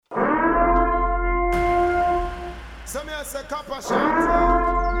say copper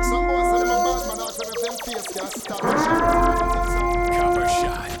shot. Some boys say them bad man out of them face can stop a shot. Copper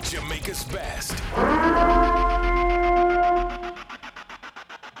Shot, Jamaica's best.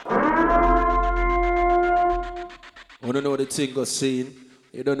 You don't know the thing goes scene.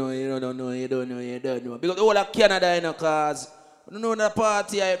 You don't know. Because all of Canada, you know, cause you don't know the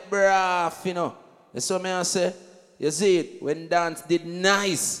party I braff, you know. That's what I say. You see it, when dance did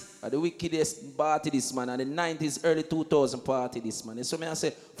nice. At the wickedest party this man, and the 90s, early 2000 party this man. That's what I say.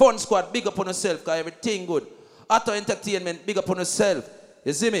 Fun Squad, big up on yourself, because everything good. Auto Entertainment, big up on yourself.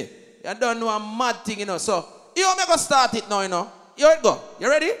 You see me? You don't know a mad thing, you know. So, you want me to start it now, you know. Here it go. You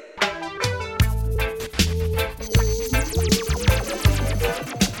ready?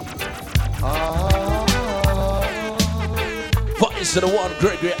 Voice of the one,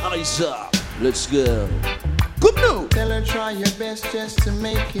 Gregory Isaac. Let's go. Good news. Tell her try your best just to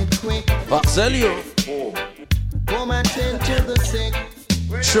make it quick. I'll tell you. Come and tend to the sick.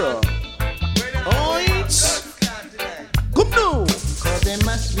 Sure. Oh, it's good news. Cause there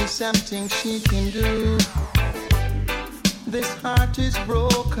must be something she can do. This heart is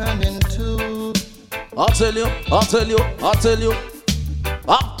broken in two. I'll tell you.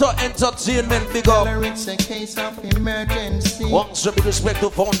 Auto Entertainment, big up. It's a case of emergency. Once a big respect to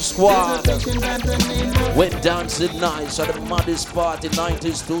Fun Squad. Went dancing nice at the maddest party,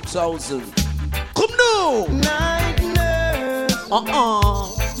 90s, 2000. Come now. Night nurse.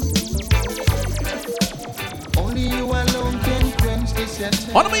 Only you alone can quench this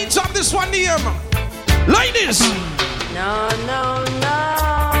attack. On the meantime, this one here, ladies. No.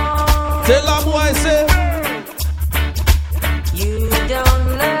 Tell them who I say. You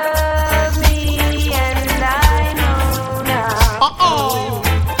don't love me, and I know now.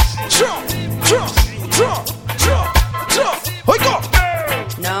 Drop. Here we go.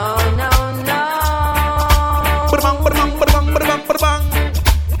 No.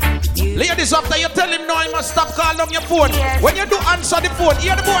 Ladies, after you tell him no, he must stop calling on your phone. Yes. When you do answer the phone,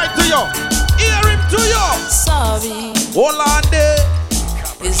 hear the boy to you. Hear him to you. Sorry. Hold on there.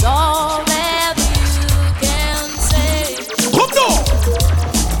 Is all that you can say. Come now.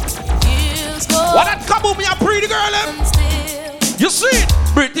 What that kaboom, you pretty girl, You see it?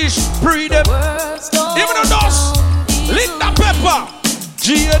 British freedom. Even the dust. Linda Pepper.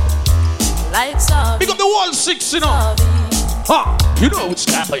 Jade. Like sorry. Pick up the wall 6, you know. Huh. You know which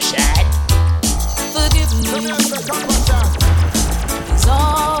type of shit. Forgive me. Is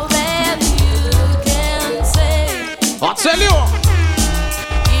all that you can say. I'll tell you.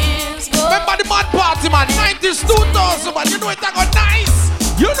 Remember the mad party, man. 90s, 2000, man. You know it got nice.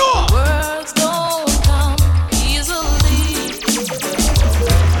 You know. Words don't come easily.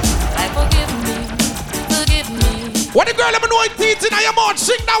 Like forgive me. What the girl let me know it teeth in your mouth?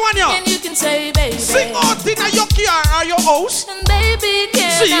 Sing that one, yo. And you can say, baby. Sing out in your car or your house. And baby,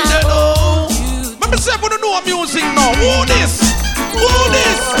 can see I know. Let me say for the new music now. Who this?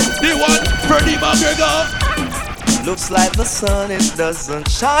 The one, Freddie McGregor. Looks like the sun, it doesn't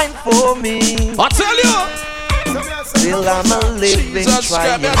shine for me. I tell you. Still I'm a living,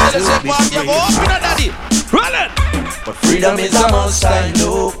 trying to be free. But freedom is a must, I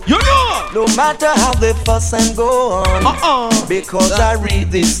know. You know. No matter how they fuss and go on, because I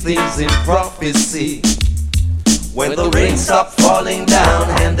read these things in prophecy. When the rain stop falling down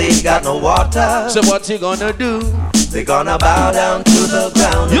and they got no water, so what you gonna do? They gonna bow down to the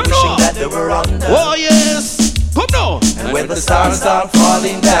ground, wishing that they were under. Oh yes. Come now. And when the stars start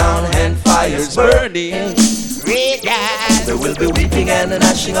falling down and fires burning, there will be weeping and a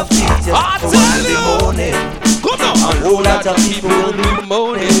gnashing of teeth. Yes, the world will be moaning. Come now. A whole lot of people will be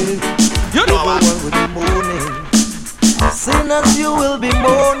moaning. You know what? The world will be moaning. Sinners, you will be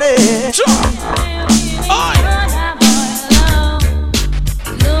moaning.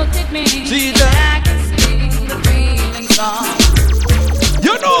 Look at me. See I can sing the feeling song.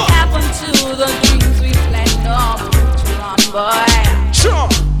 You know. What happened to the dreams we planned on? Boy. Sure.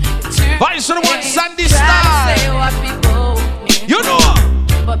 Vice of the one Sandy Star. You know.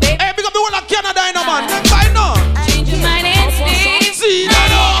 Hey, pick up the one of Canada, you know, man. I know. Change your mind and stay. See, I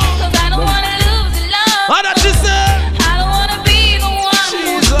know. Cause I don't wanna lose the love. What did she say? I don't wanna be the one.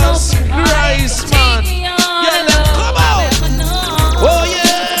 Jesus Christ.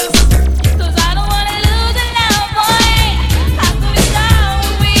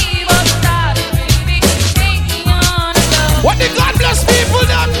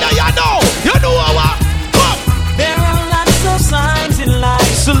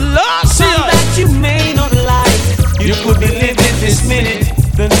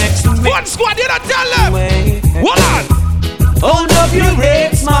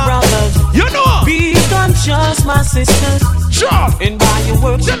 my sisters. Sure. And by your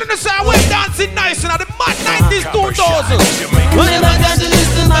work. Tell them the side we're dancing nice in the mad 90s, 2000. Whenever I got to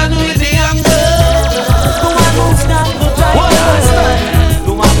listen, man with the anger. The one who's got the drive.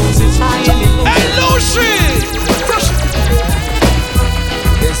 The one who's is high in the Hey, Lucy!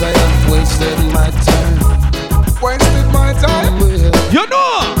 Yes, I have wasted my time. Wasted my time. You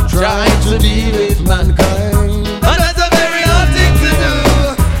know! Trying to deal with mankind. And that's a very hard thing to do.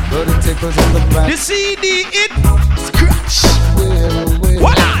 But it tickles in the back. The CD, it Scratch.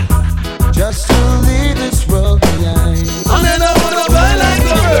 what on? Just to leave this world behind. And then I wanna burn like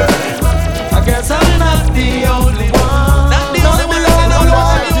a bird. I guess I'm not the only one. Not the only one.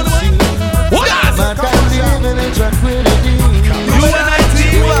 What on? Mankind living in tranquility. You and I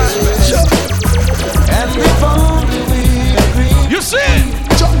team And if only we agree. You see?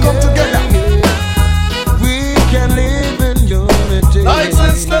 Jump up together. We can live in unity. like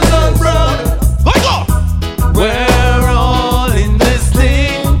sisters and brothers. Go! We're all in this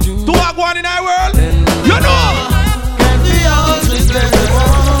thing. Do I go on in our world? You know! And we all live as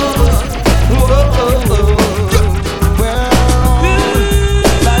one. We're all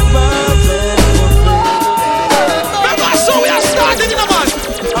like birds Remember, so we are starting in a man.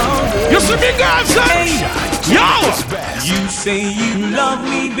 You see me, girls, son? Yo! You say you love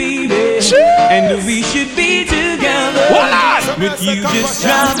me, baby, and we should be together. Hold on! But you just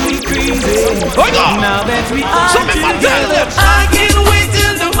drive me crazy. Hold on! Now that we are So me man tell together, them. I can't wait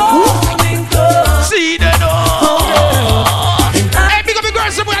till the morning comes. See the door. Hey, big up the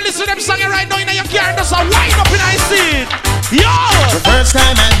girls, we are listening to them singing right now in your car. Just a wind up in I see it. Yo! The first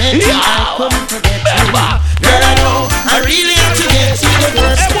time I met you, Yo! I couldn't forget you. Remember? Girl, I know I really have to get you the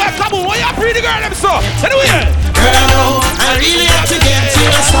first Hey, time. boy, come on. Why you pretty girl them so? Anyway. Girl, I know I really have to get you.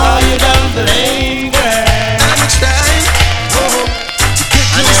 I saw you down the lane, girl. I'm trying,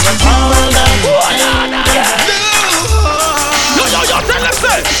 I never called out. Yo, tell them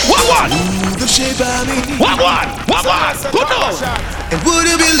say. What? The shape of me. What? Good now. And would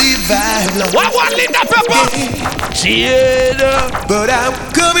you believe I've lost? What, Linda Pepper? Cheer. But I'm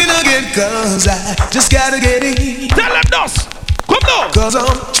coming again, cause I just gotta get in. Tell them this. Come now. Cause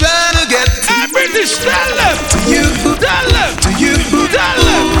I'm trying to get Hey, British, tell them. to you, Tell them. to you. Tell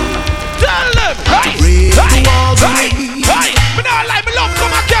them. Tell them. Hey. Break the Hey. walls Hey. away. Hey. Me not like me love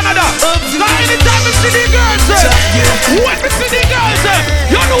come to Canada. Now anytime me see the girls, when me see the girls,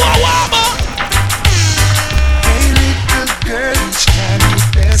 you know what I want. Hey, little girl, each time you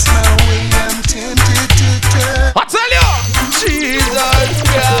pass my way, I'm tempted to touch. I tell you. Jesus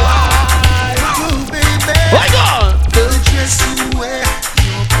Christ, oh baby, My God. the dress you wear,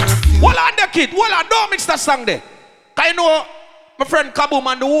 your perfume. Hold on the kid. Hold on. Don't mix that song there. Cause you know, my friend Kaboom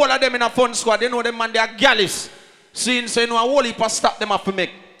and the whole of them in a fun squad, they know them man, they are galleys. Seeing so you know a whole heap of stop them have to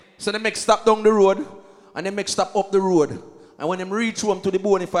make. So they make stop down the road and they make stop up the road. And when them reach home to the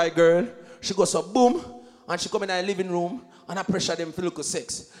Bonafide girl, she goes so boom and she come in her living room and I pressure them for look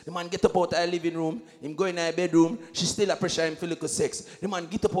sex. The man get up out her living room, him go in her bedroom, she still a pressure him for look sex. The man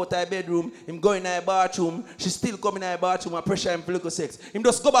get up out her bedroom, him go in her bathroom, she still come in her bathroom and pressure him for look sex. Him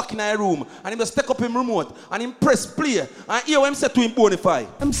just go back in her room and him just take up him remote and him press play and hear what him say to him Bonafide.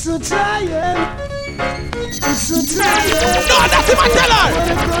 I'm so tired. I'm so tired. No, that's him I tell her.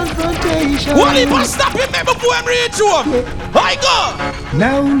 Confrontation. What if I stop him before him reach home? I go.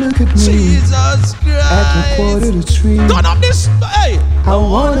 Now look at me Jesus at Christ. 2:45. Turn up this. Hey, I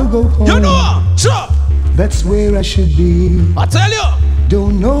wanna go home. you know, sure. That's where I should be. I tell you,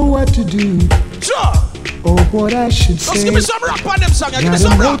 Don't know what to do sure. or what I should Just say. give me some rock on them song. Give me Gotta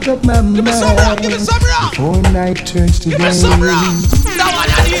some rock. make up my Give me some rock. Give me mind some rock. before night turns to Give day. me some rock. That one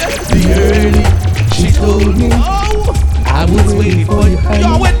I hear. She told me Oh, I was waiting for you, honey.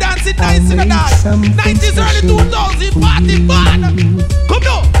 yo, we're dancing I nice in the made night. something 90s, early special 2000s, for party you. man. Come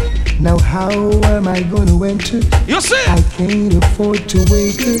now. Now how am I gonna enter? You see? I can't afford to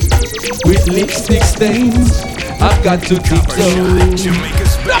wake her with lipstick stains. I've got to tiptoe.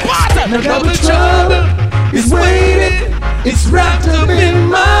 Jamaica's The best. party. Now double trouble is waiting. It's wrapped up in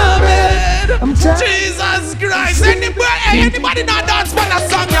my bed. I'm tired. Jesus Christ. Anybody not dance for that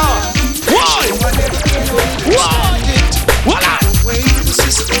song, y'all? Why? Why? What on?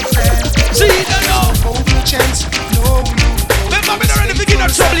 See, you know. Remember, me not ready to get no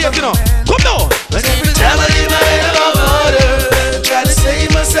trouble yet, you know. Come now. Every time I leave my head above water, try to save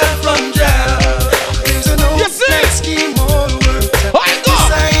myself from drown. There's an old You see? black scheme all worked out, I go.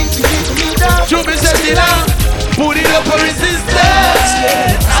 designed to get me down. Show me set it down. Put it up for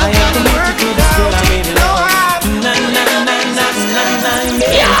resistance. I got to work it out. No,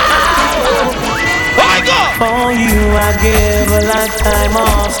 I go. For you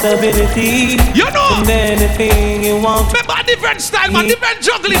stability. You know. And anything you want. Remember different style, man, different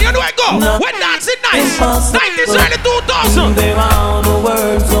juggling. You know I go. No. When dancing nice. Impossible. 90s, early 2000. There are no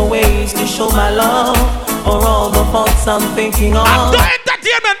words or ways to show my love, or all the thoughts I'm thinking of. I'm doing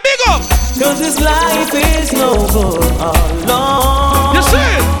entertainment, big up. Cause this life is no good alone. You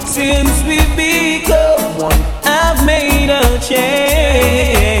see? Since we've become one, I've made a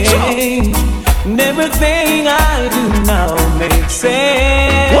change. And everything I do now makes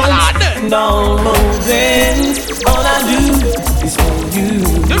sense. And all those ends, all I do is for you.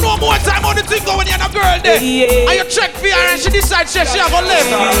 You know more time on the thing go when you're a girl there. Yeah. And you check for her and she decides she have a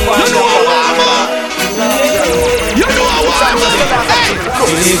later. You know a woman. You know a woman. Hey.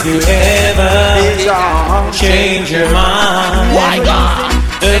 If you ever change your mind, Why God?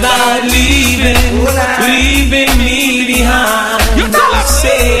 about leaving me behind, You tell her.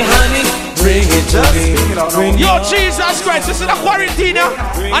 say honey, bring it to me. Bring Yo, Jesus Christ, this is a quarantine. Enough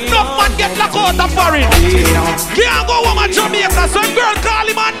man get locked out of foreign. Can't go home at Jamaica, so girl call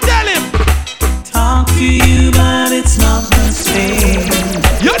him and tell him. talk to you, but it's not the same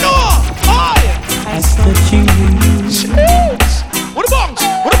You know, oi. as touching you. What the bunks?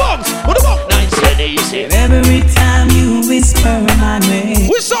 What the bunks? What the bunks? Nice and easy. And every time you whisper my name,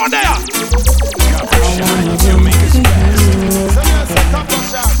 We saw there.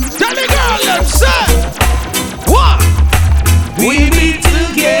 Tell the girl, them say. What? we be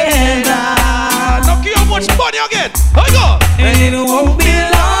together, Look how much money you get. How you go? and it won't be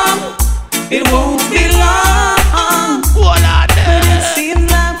long. It won't be long. Hold on there. Seems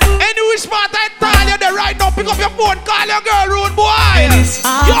like Any which part I tell you there right now, pick up your phone, call your girl, rude boy. it's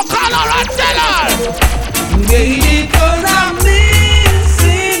You call her and tell her. baby, 'cause I'm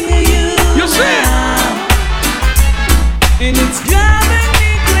missing you. You see? now. And it's driving me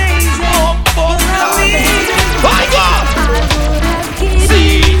crazy. Oh, fuck. I need you. How you go? I would have given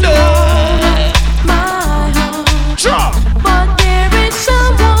See no. my heart, Drop. but there is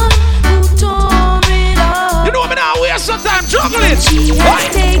someone who tore it up. You know me now, waste some time juggling. She has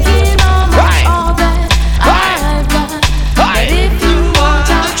Right. taken almost Right. all that Right. I've got. Right. But if you want,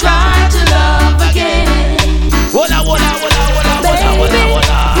 I'll try to love again. Hola, hola, hola, hola, hola, Baby, hola,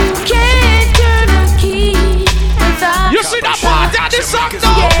 hola. you can't turn a key without You see that part of this song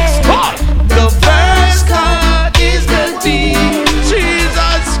now? Yeah. Oh. The first card is the D.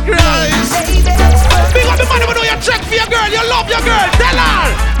 Jesus Christ. Big up the money when you check for your girl. You love your girl. Tell her.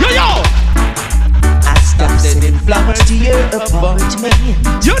 Yo. I stopped sending flowers to your apartment.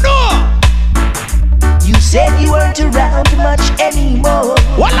 You know. You said you weren't around much anymore.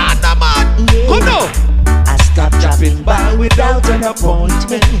 Hola, the man. Yeah. Who know? I stopped dropping by without an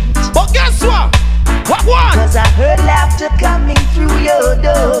appointment. But guess what? What one? Cause I heard laughter coming through your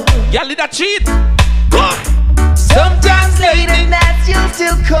door. Y'all need a cheat. Come. Sometimes late at night you'll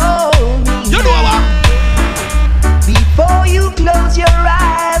still call me. You know what? Before you close your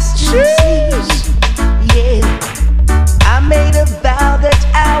eyes to see. Yeah, I made a vow that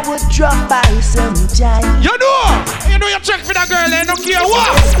I would drop by sometime. You know. You know you check for that girl and don't care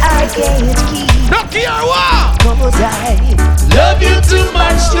what. I can't keep, Don't care what. cause I love you too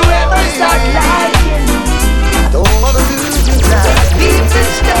much to ever start lying. Don't wanna lose you now. Leave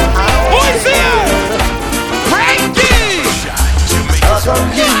this down. Who is here? Frankie. Cause of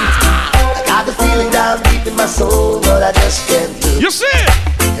you, I got the feeling down deep in my soul, but I just can't do. You see?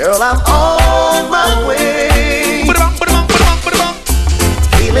 Girl, I'm on my way. Ba-da-bang, ba-da-bang, ba-da-bang, ba-da-bang.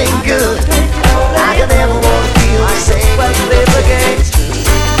 Feeling good. I can never want to feel the same as live again.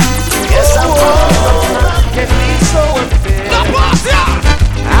 Yes, I'm on. Can be so unfair. The boss, yeah.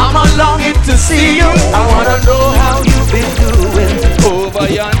 I'm a longing to see you. I wanna know how you've been doing. Over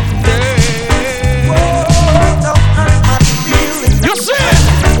yonder. You see?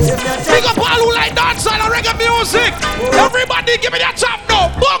 Big up all who like dancehall and reggae music. Everybody give me that chop now.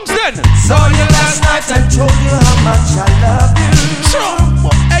 Bungs then. Saw you last night and told you how much I love you. Sure.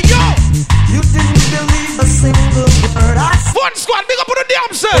 Hey, yo. You didn't believe a single word I said. Fun squad, big up on the damn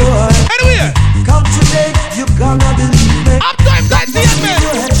self. Anyway, Come today, you gonna believe it. uptime entertainment.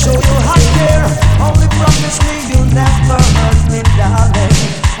 And show you how I care. Only promise me you'll never hurt me, darling.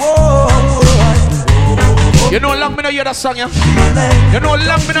 Whoa, You know how long me not hear that song, yeah? darling, You know how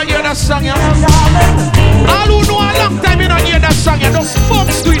long me not hear that song, yeah? darling. All who know a long time you not hear that song, yeah? Just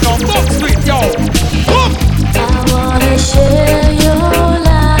bungs to it now, bungs to it, yo. Come. I wanna share your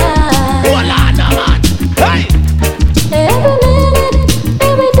life. Hold on, man. Hey. Every minute,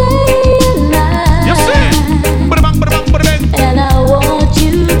 every day and night. You see? Ba-da-bang, ba-da-bang, ba-da-bang. And I want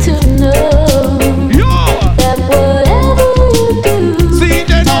you to know Yo. that whatever you do, See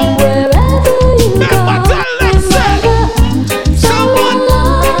they know. wherever you Never go, tell them, say. someone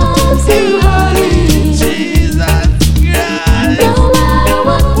loves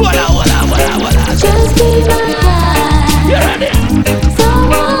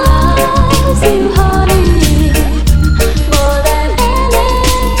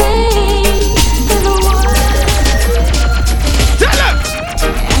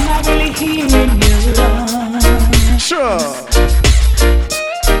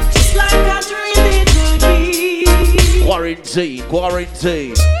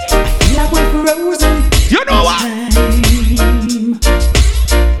Guaranteed. Like we're frozen. You know what?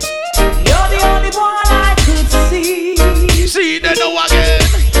 You're the only one I could see. See, they know again.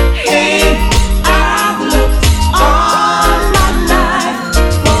 Hey, I've looked all my life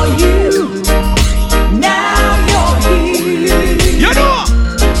for you. Now you're here. You know.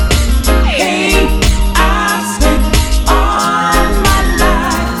 Hey, I've spent all my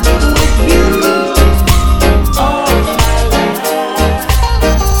life with you. All my life.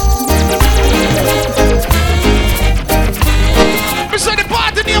 So the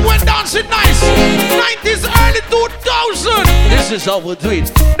party name went dancing nice. 90s, early 2000. This is how we do it.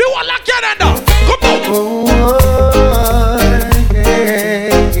 The one like Canada. Come on.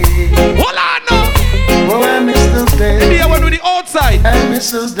 Hold on now. Oh, I miss those days. The one with the outside. I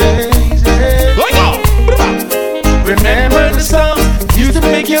miss those days. Yeah. Go, go. Remember the songs used to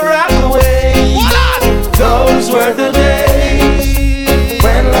make you rock away. Hold on. Those were the days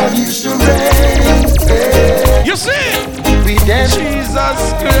when love used to reign. Yeah. You see? We dance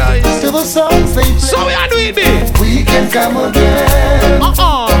Jesus Christ. to the songs they play. So we are doing it. We can come again.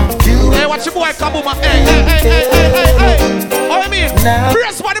 Hey, watch your boy Kaboom. Hey, hey, hey, hey, hey, hey, hey. What I mean?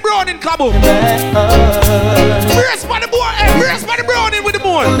 Brace for the brown in Kaboom. Brace for the boy. Hey, brace for the brown in with the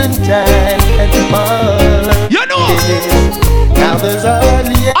moon. You know. Now there's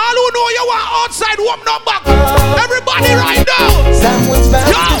only all who know you want outside, warm up back. Everybody right now. Someone's bound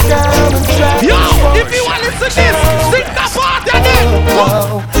to come and try. Yo, if you want to listen to this, sing that part and then.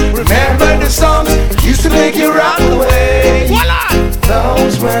 Remember the songs used to make you rock away. Voila.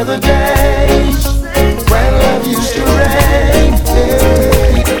 Those were the days when love used to reign.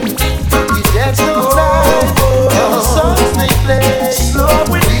 We danced all night, all the songs they play. So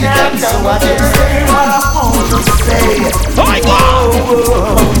we danced all night. What I want to say. Oh my God!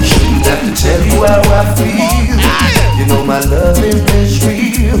 Have to tell you how I feel. You know my love is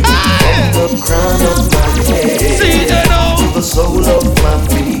real. From the crown of my head to the sole of my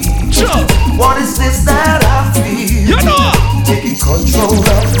feet. Sure. What is this that I feel? You know. Taking control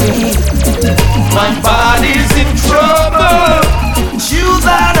of me. My body's in trouble. Shoes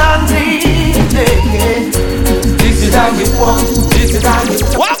that I need. This is how you want. This is how you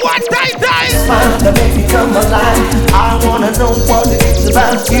want. What tight? Smile to make me come alive. I wanna know what it is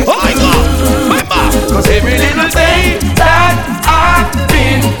about you. Oh my God! Remember. Cause every little day that I've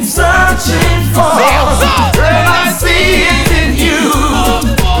been searching for, girl, I see it in you.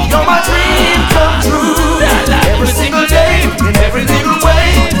 You're my dream come true. Every single day, in every little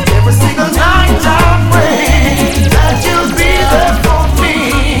way, every single night I pray that you'll be there for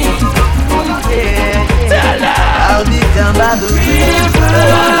me. Yeah. I'll be down by the river.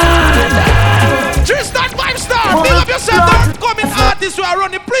 Tristan 5-star, big up yourself, coming artists who are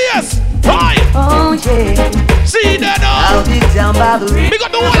running players. Hi. Oh yeah. See that now? I'll be down by the river. Big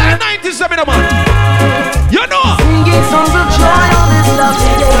up the whole of the 97, man. You know. Singing songs of joy on this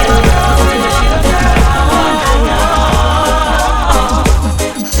lovely day.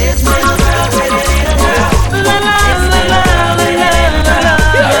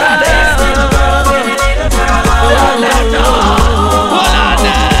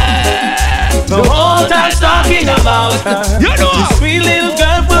 The whole time's talking about her. You know. The sweet little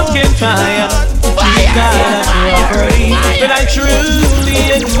girl who can try her. She's got a property that I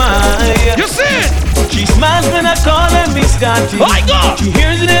truly admire. You see it? She smiles when I call her Miss Scotty. My God. She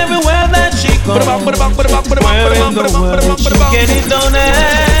hears it everywhere that she goes. Where in the world did you get it? Don't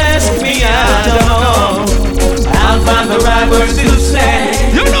ask me, I don't know. I'll find the right words to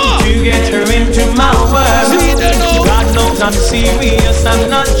say. You know. To get her into my world. See that now? God knows I'm serious, I'm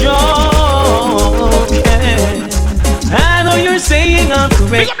not joking. I know you're saying I'm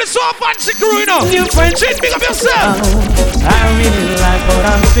correct. Big up the so fancy crew, you know. New friendship, big up yourself. I really like what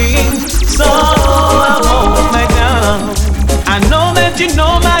I'm seeing, so I won't back down. I know that you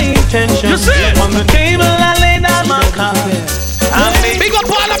know my intention. You see it? On the table I lay down my carpet. Big up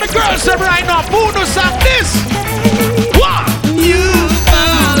all of the girls them right now. Puno sang this. What? You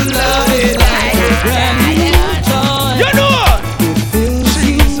found love is like a brand new joy. You know.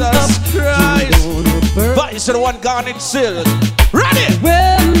 Jesus Christ. Vice the one gone in silk. Ready?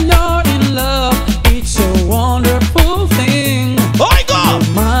 When you're in love, it's a wonderful thing. Oh my God.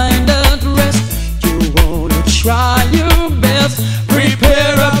 Mind at rest, you wanna try your best.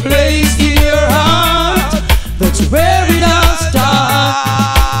 Prepare a place in your heart. That's where it all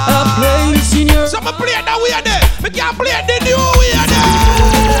starts. A place in your. Someone play it that way there. We can't play it the new way there.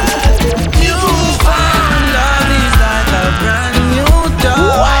 You find love is like a brand new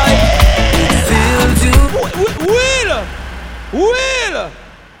toy. It fills you. Will.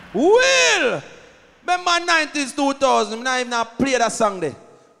 90s, 2000, I'm not even play that song there.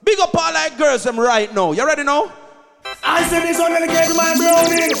 Big up all like girls them right now. You ready now? I say this one delegate to my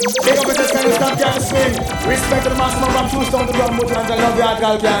brownie. Big up this kind of stuff can't swing. Respect to the maximum from Houston to Brown Butcher and I love the hard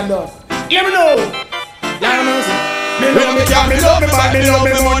girl can do. Hear me now. Yeah, me love me car, me love me bike, me love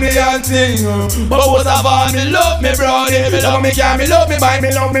me money and thing. But what of all, me love me brownie. Me love me car, me love me bike,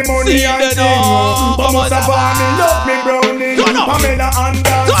 me love me money and thing. But most of all, me love me brownie. Pamela and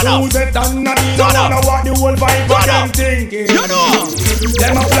Susan and Nadine. Don't know what the whole vibe of them thinking. You know.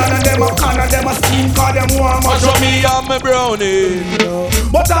 Them a plan and them a con and them a scheme. Cause them want much of me and my brownie.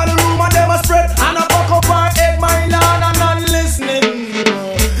 But all the rumor them a spread. And a fuck up her head, my lord, and not listening.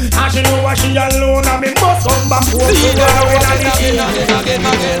 And she know what she alone. And me must come back home. See them again.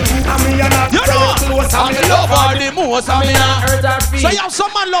 And me and her you know. close. And me love her the most. And me not hurt her feet. So you have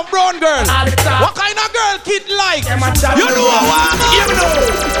some man love brown girl. What kind of girl kid like? You know what? You know.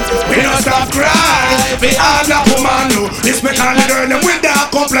 We don't stop crying. We are the woman. This me call the girl them with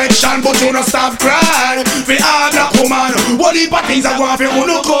dark complexion. But you don't stop crying. We are the woman. What the bad things I want for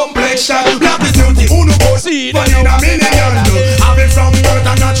uno complexion. Black is beauty, uno boss. See but in a million. Have it from birth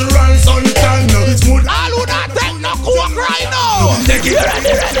and natural suntan. Smooth. All who not take no coke right now. Take it.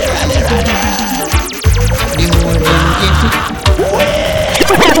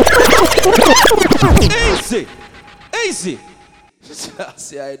 Easy. Easy.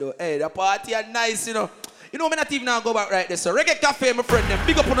 See, I know. Hey, the party are nice, you know. You know, me not even now go back right there. So, Reggae Cafe, my friend, them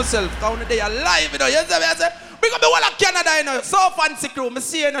big up on yourself. Count they are alive, you know. You say, big up the whole of Canada, you know. So fancy crew. Me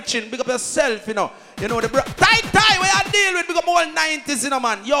see you no chin. Big up yourself, you know. You know, the tight where I deal with. Big up all 90s, you know,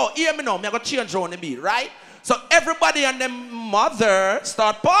 man. Yo, hear me now. Me I go change around the beat, right? So, everybody and them mother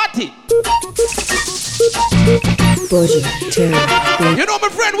start party. You know, my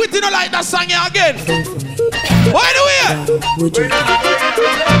friend, we didn't like that song here again. Why do we?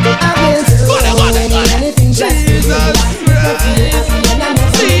 Jesus Christ.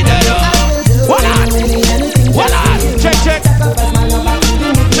 See that? What on? Check. Check.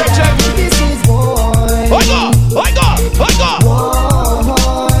 I go.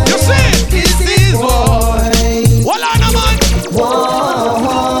 You see? This is boy. What on, man?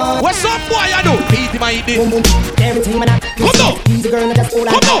 What's some boy I do? Eat him, I eat it. Come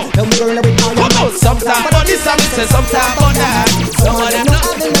on. Sometimes for this, sometimes for that. Some of them not.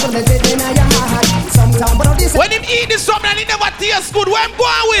 When him eat this something and he never tastes good, where I'm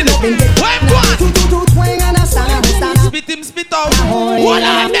going with? Where I'm going? Spit out. What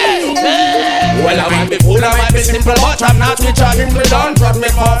on there? Well, I might be fool, I might be simple, but I'm not rich or simple. Don't trust me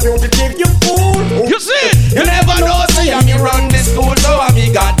for you to give you fool. You see? You never know, see, I'm run this school, so I me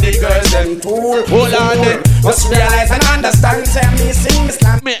got the girls and fool. Hold on then, must realize and understand, say me sing this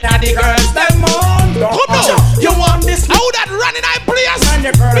time, me and the girls them on. Come on, you want this? How that running I place?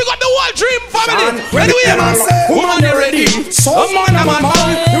 We got the whole dream family. Ready we are? Woman you ready? Someone a man,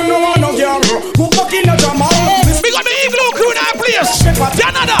 you know no girl who fucking a drama. We got the Igloo crew in our place.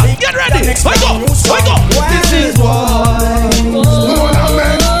 Canada, get ready. I go. This is why.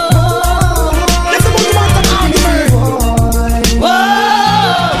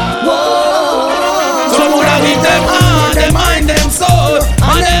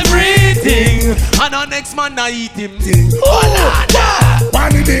 And our next man na eat him. When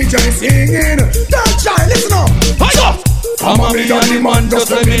the DJ singing, don't try, listen up. I go. I'm a me and the man just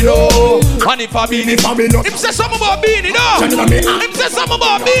let me know. And if I Beanie, him say something about Beanie, no. Him say something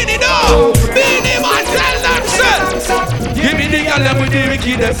about Beanie, no. Beanie man tell themselves. Give me the girl with the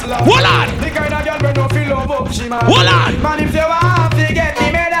wickedest. Hold on. The kind of girl when no feel love up, she man. Hold on. Man if you want to get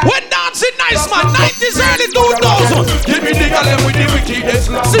me made up. When dancing nice man, 90s early 2000. Give me the girl with the wickedest.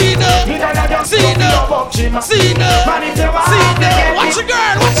 See them. Watch the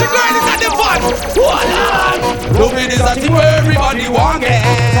girl is at the fun. Hold on. Look at this, I think everybody want it.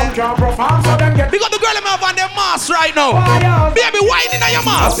 Because the girl have on their mask right now. Baby, whine in your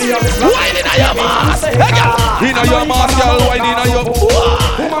mask. Whine in your mask. Hey girl, in your mask, girl, whine in your mask.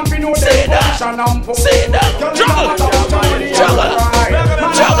 Say that. Juggle.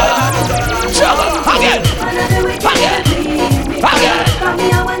 Again.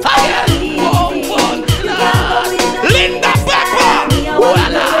 Linda Pepper.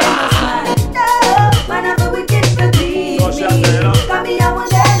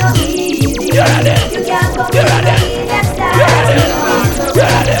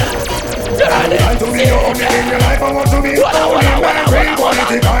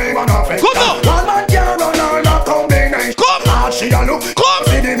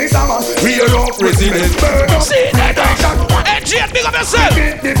 Big up yourself.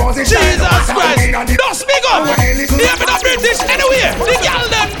 Jesus Christ. Don't speak up. They have been a British anyway. The girl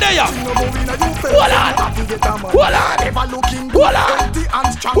them there. Hold on. man. Never looking good, healthy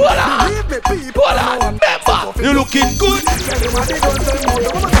and strong. Believe me, people. Remember, you looking good.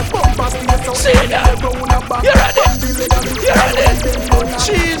 See that? You ready? You ready?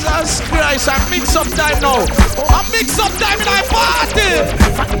 Jesus Christ, I mix up time now. I mix up time in my party.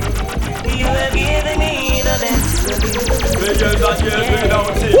 You have given me the best of you.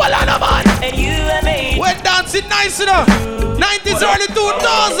 Hold on, man. And you have made we're dancing nice enough. 90s, early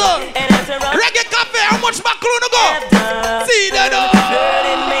 2000. Reggae cafe, how much back you go? See that?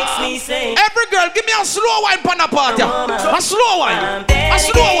 It makes me say, every girl, give me a slow wine pan a party. A slow wine. A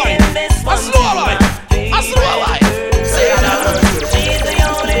slow wine. A slow wine. A slow wine. See that? she's the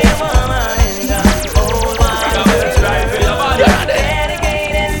only woman in the whole wide world. You're ready.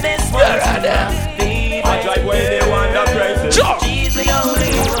 Dedicating this one to my baby. Sure. She's the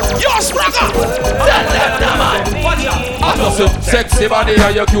only one. You're Spragger. Tell them, man. I love you, sexy body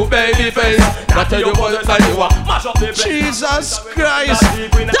and your cute baby face. I tell you what you want. Jesus Christ.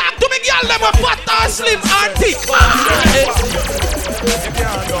 Talk to me, girl. Them a fat or slim or thick.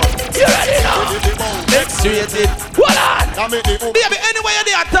 You ready now? X-rated. Hold on. Baby, anywhere you're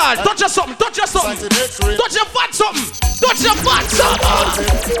there at all. Touch your something. Touch your something. Touch your fat something. Touch your fat something.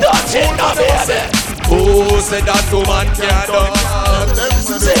 Touch it now, baby. Who said that woman can't dance?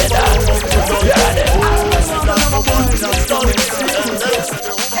 Say that. You ready?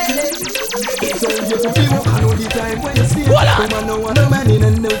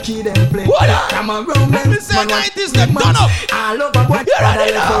 Me say 90s them done up. You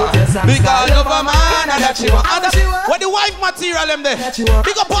ready now? Because of a man that she want. What the wife material them there?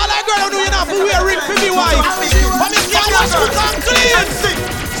 Big up all that girl who do you know who wear ring for me wife. But me can't wash cook and clean.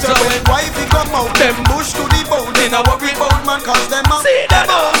 So when wifey come out, them bush to the bone. They not worry about man cause them up. See that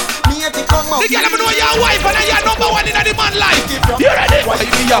now? Me and the come out. The girl them know your wife and you're number one in the man life. You ready?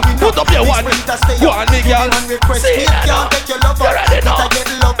 Put up your one. One big girl. See that now? You ready now?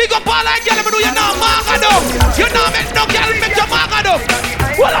 Big up all that girl them know you're not marked up. You not make no girl make you marked up.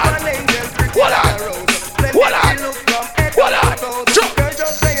 Hold on. Hold on. Hold on. Hold on. Jump.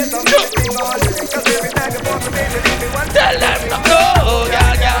 Tell them no,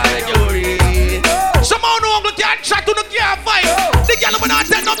 somehow no uncle can't chat to no can't fight. The girl will not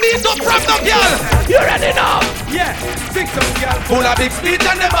take no beat up from no girl. You ready now? Yeah, six some girl full of big speech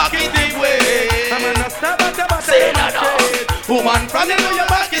and the back in the way. Say that now. Woman from the know your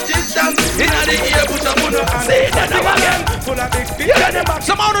back is distant. In the ear put a put up. Say that now again. full of big speech. You ready?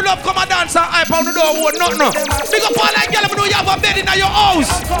 Somehow no love come and dance and hype on the door won't nothing. Big up all that girl who know you have a bed in your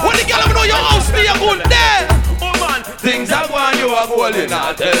house. When the girl who know your house be a good day. Things are going, you are golden.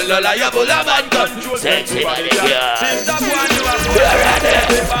 Now tell the lie, you full of bad gun. Sexy body, yeah. Things are going, you are You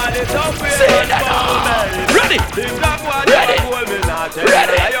ready? Say that now. Ready? Ready?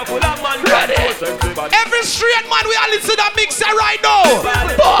 Ready? Ready? Every straight man we are listening to that mixer right now.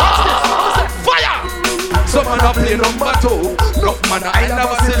 Fire! Someone a play number 2. Look man, I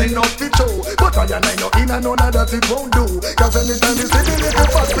never seen enough to show. But I know in and none of that it won't do. Cause anytime you see the little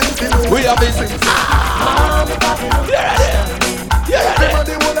fast thing to know. We are busy. You ready? You ready?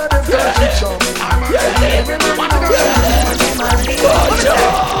 Everybody one of them can keep show. You ready?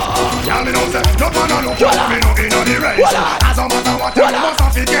 Y'all me know say, no man no come me no in on the race. As a matter what you must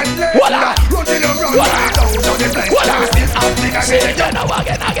have to get late. Run till you run right out of the place. Still out the Say that now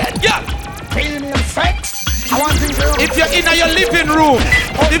again. Yeah. Premium sex. I want things to If you're in your living room,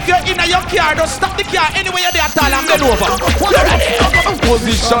 if you're in your car, don't stop the car anywhere you're there at all and bend over. You ready?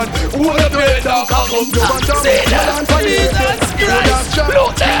 Position. Hold the way down. Say that. Jesus Christ.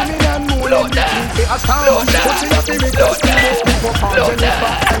 Look there. Look there. Look there. Look there. Look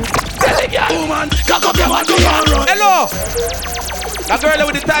there. Woman, cock up your man. Hello. That girl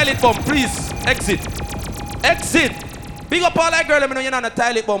with the toilet bump, please. Exit. Exit. Big up all that girl, you know you're not a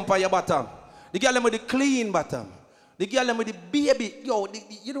toilet bump on your bottom. The girl with the clean bottom. The girl with the baby. Yo,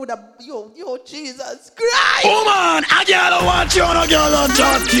 you know that. Yo, Jesus Christ. Woman, a girl don't want you, no girl don't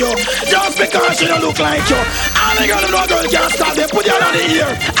trust you. Just because she don't look like you. All the girl no girl can't stop them. Put your hand in the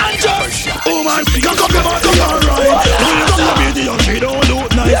ear and just, woman, cock up your body alright. Cock up your video, she don't look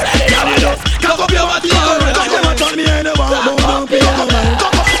nice. Girl, you just cock up your body alright. Cock never turn me in the wall, don't be on the line.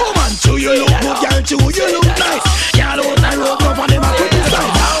 Cock up, woman, too you look good, girl, too you look nice. Girl, out and rock up on them and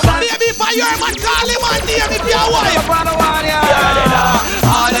criticize. Baby, for your man, call him and name if your wife.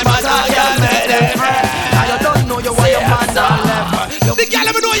 All them as a girl, they and you don't know you want your man down left. The girl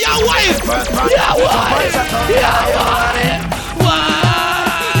let me know your wife. Your wife.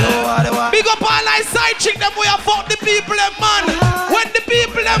 Big up all nice side chick them we have fuck the people them man. When the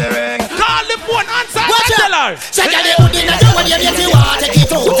people them call the phone answer and tell her. Shake the hood in the door when you get the water, take it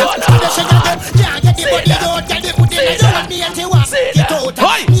out. Shake the can't get the body out.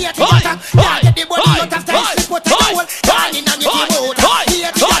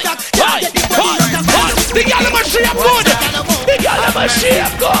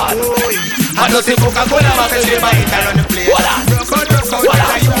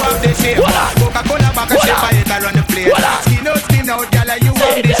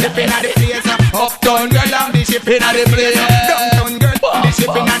 the ship inna the place. Uptown girl on the ship inna the place. Downtown girl on the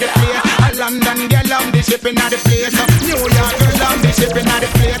ship inna the place. A London girl on the ship inna the place. New York girl on the ship inna the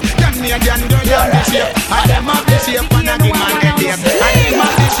place. Canadian girl on the ship. I them have the shape and I give man the tape. I them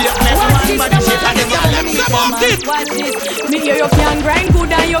have the shape, make one for the shape and the girl them come up it. Watch this. Me hear you can grind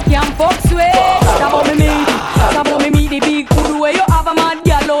good and you can fuck sweet. Stop on me meet the big food where you have a mad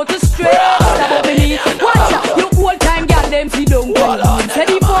girl out to straight. Stop on me meet. Watch out, you old time girl them see don't grind. Say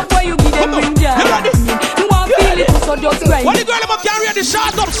the fuck where you give them ring girl. You want feel it so just grind. What the girl them carry the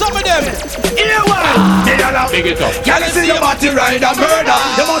shot up some of them. Here one. Big it up. Can you see your body ride a murder?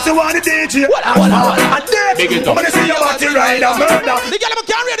 You must want the DJ. And then Big it up. when you see your body ride a murder. The girl them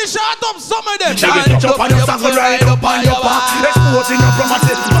carry the shot up some of them. Jump up on your back, ride up on your back. Exposing your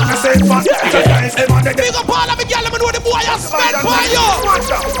promises, man, I say fast. Big up all of the girl them know the boy has spent for you.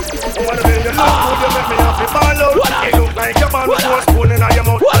 Wanna be your love good, you make me happy ball out. You look like your man who was spoon in your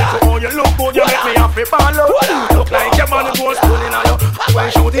mouth. Oh, you look good, you make me happy ball out. Look like your man who was spoon in your mouth. When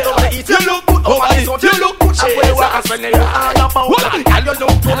shoot it over the eat, you look good. Over this one, you look good. And when you walk and spend your hand up out, and you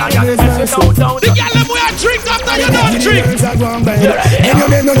look good, and you make me down. The girl them wear drink after you don't drink. You know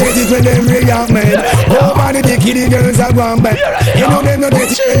them no get it when them react, man. Over the dicky, the girls are gone back. You know them no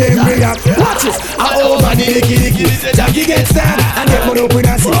get it when them react. Watch this. Over the dicky, Jackie gets down and get put up with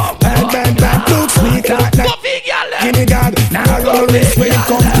us. Bang, look sweet like that. Guinea dog, now roll this when it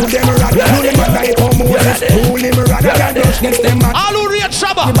comes to them rock. Pull him out like Moses, pull him rock. I can't touch next them man. All who read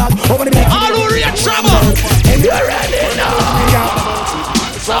trouble. Over the dicky. All who read trouble. And you're ready now.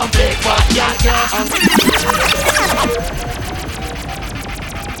 Some big fat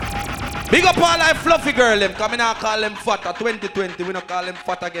Big up all like fluffy girl them. Come in and call them fat. At 2020 we don't call them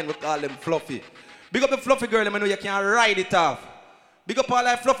fat again. We call them fluffy. Big up the fluffy girl them. I know you can ride it off. Big up all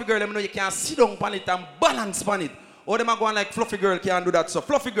like fluffy girl them. I know you can sit down on it and balance on it. Or them are going like fluffy girl can't do that. So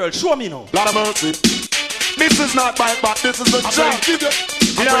fluffy girl, show me now. Lot of mercy. This is not bike back, this is the jump. You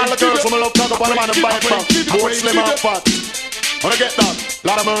know all the girls from the love talk about them on the bike back. Both slim and fat. Wanna get that?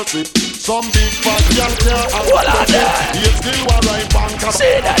 Lot of mercy. Some big fat girl can't have it. You still want right bank up.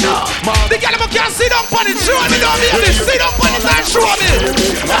 See that now. The girl them can't sit down on it. Show me now, baby. Sit down on it and show me.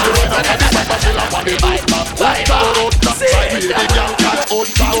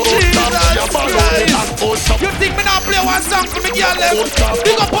 You think me now play one song for me girl them?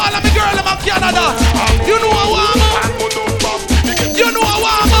 Big up all of me girl them in Canada. You know I want me. You know I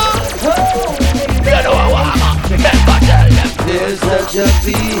want me. You know I want me. Remember tell them. There's such a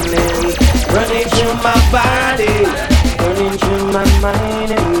feeling running through my body, running through my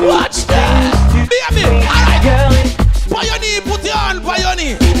mind. And watch that. Baby, alright. Girl, Pioneer, put your hand,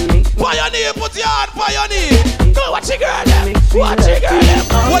 pioneer. Pioneer, put your hand, pioneer. Go watch your girl them. Watch your girl them.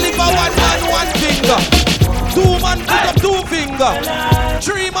 Well, if I one man, one finger. Two man put up two finger.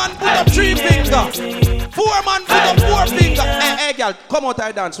 Three man put up three finger. Four man put up four finger. Hey, girl, come out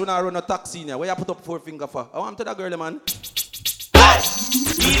and dance when I run a taxi now. Where you put up four finger for? I want to that girl, man.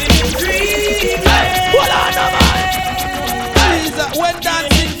 Hold on, man. Please, when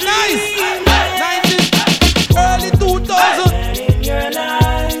dancing nice. 90s, early 2000.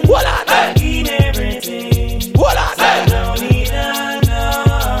 Hold on, man. Hold on, man.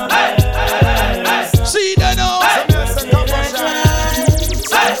 See that now.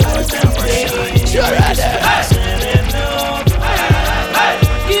 You're ready.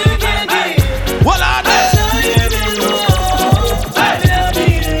 Hold on, man.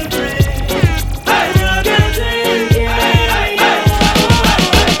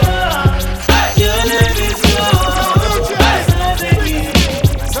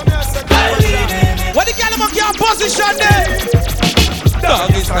 Position there.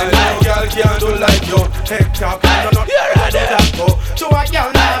 Dog is like no girl can't do like you. Head top, no, you're ready. To a girl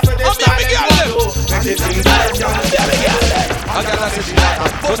now for this time. Make it things like you. A girl say she like her,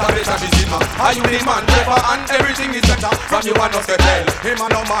 but I bet she see ma. Are you the man clever and everything is better? From you and us to tell him and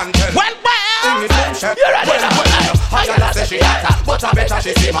no man tell. Well, you're ready. A girl say she like her, but I bet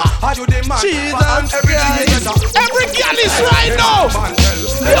she see ma. Are you the man clever and everything is better? Every girl is right now.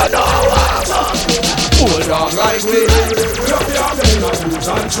 You know. Hold on like we love the other twos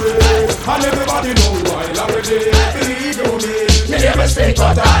and three. And everybody know why already. Believe you me never stay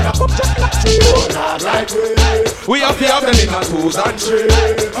cut out. Hold on like we have the other twos and three.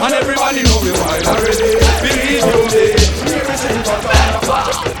 And everybody know why already. Believe you me never stay cut out.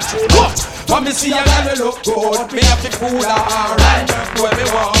 When me see a girl look good, me have to fool her and where me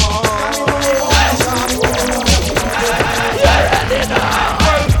want. You're ready now.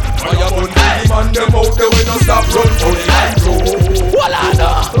 Man, them out there when no stop run for the control.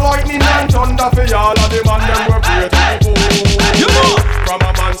 Lightning and thunder for all of the man them were great. You know, from a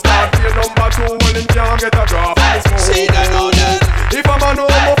get a drop on the smoke. See that now then. If I'm an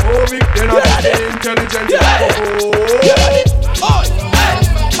homophobic, then I'm intelligent.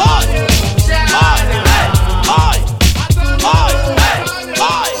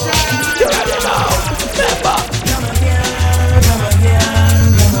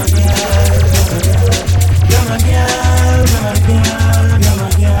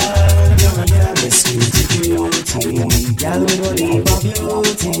 Girl, we gon' leave for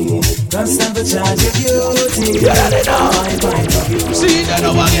beauty. Just have to charge your beauty. You ready now? See that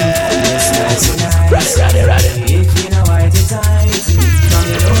over again. Ready. If you know whitey tighty, from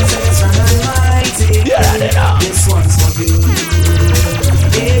your nose and strong and mighty. You ready now? This one's for you.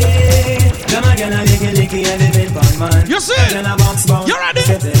 Yeah, come again and licky and live in fun, man. You see? And a bounce. You ready?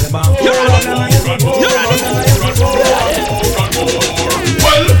 You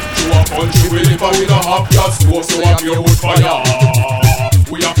Well, to a country we live and we don't have gas stove, so have your wood fire.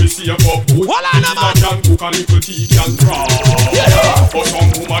 We have to save up wood, can cook a little tea can cry. For some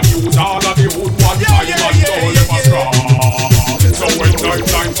woman use all of the wood one time and don't ever cry. So when night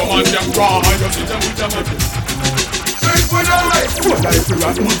time come and them cry, you see them with them. When I full life we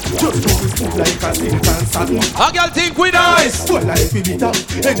rotten, just do we food like a sink and satin. A girl think we nice. Full life we bitter,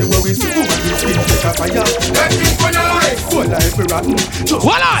 anywhere we see woman we skin take a fire. They think we nice. Full life we rotten, just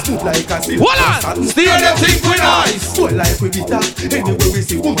food like a sink and satin. Still they think we nice. Full life we bitter, anywhere we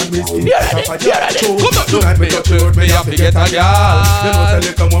see woman we skin take a fire. Come on, don't me touch your me have to get a girl. You know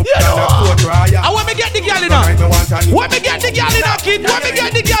say come up and a coat dryer. I want me get the girl in her. When me get the girl in her, kid. When me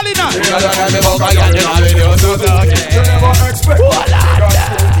get the girl in her. You never expect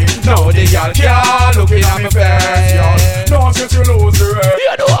now the girl can't look in my face, yo. No, since you lose the rest,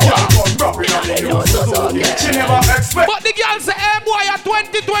 you know come dropping on the new Suzuki. She never expect. But the girl say, hey boy, at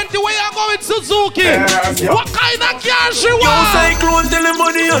 2020, where you going Suzuki? Yes, yeah. What kind of car she want? Yo, cyclone tell the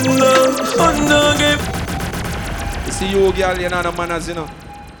money under give. You see you girl, you know the manners, you know.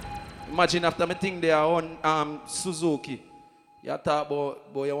 Imagine after me think they are on Suzuki. You talk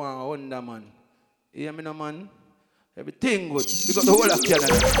about boy, you want a Honda, man. You hear me no, man? Everything good. Big up the whole of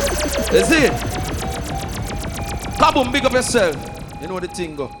Canada. You see? Kaboom, big up yourself. You know the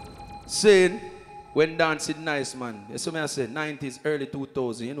thing go. Saying, when dancing nice, man. You see me I say, 90s, early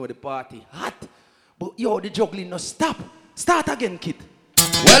 2000s, you know the party hot. But yo, the juggling no stop. Start again, kid.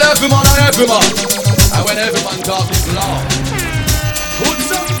 Well, every man and every man. And when every man talk is loud.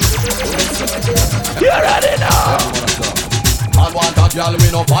 You're ready now. And want a girl we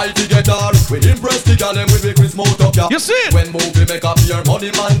no fight together. We impress the girl and we be Chris Moto. You see? When movie make up your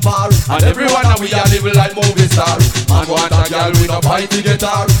money man bar. And everyone and we are living like movie star. And want a girl we no fight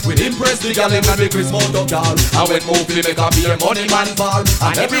together. We impress the girl and we be Chris Moto. And when movie make up your money man bar.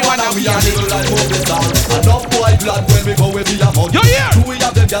 And everyone and we are living like movie star. And no boy glad when we go with the amount. You hear? Do we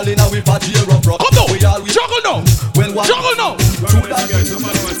have them girl in a we party or rock? Come on. We always Juggle now. Well, what? Juggle now.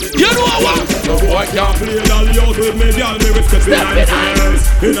 You know what? No boy can't play dolly out with me, girl. Me with step in your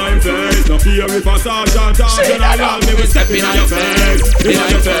face, in your face. No fear if a sergeant or general. Me with step in your face, in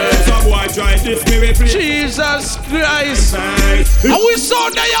your face. Some boy try this, me with play. Jesus Christ. And we saw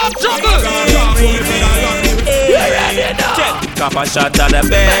they have trouble. Cap a shot at the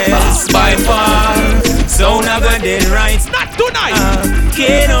best by far. So never did right. Not tonight.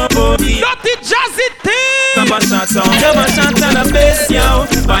 Not the jazzy thing. Cap a shot at the best, yo.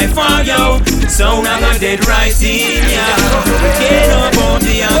 By far, yo. So never did right in ya.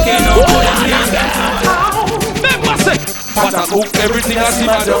 Remember say. What I cook, everything I see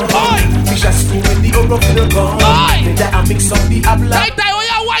my done. Fish a stew in the oven for the gun. Then I mix up the apple. Tight, where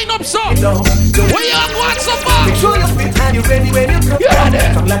you wind up so? Where you want some more? Make sure you fit and you ready when you come. You ready?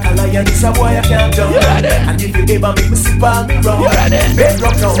 Come like a lion, this a boy I can't jump. You ready? And if you ever make me sip on me wrong. You ready? Bed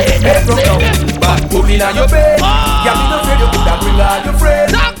rock now, bed rock now. Back put me on your bed. Yeah, me no afraid you could have bring all your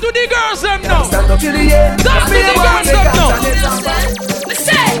friends. Talk to the girls them now. Stand up till the end. Talk to the girls them now. We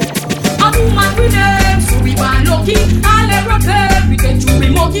say, a woman with them, so we born lucky. All ever girl, we get through we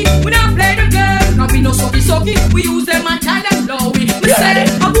monkey. We don't play the game, cause we no sucky. We use them and tell them blowy. We say,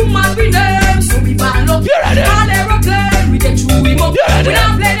 a woman with them, so we born lucky. All ever girl, we get through we monkey. We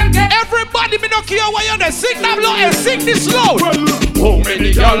don't play the game. Everybody me no care why you there. Sing that low and sing this loud. How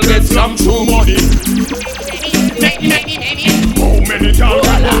many girls get slammed through money? How many girls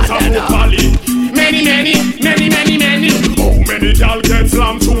get out of Bali? Many. How many girls get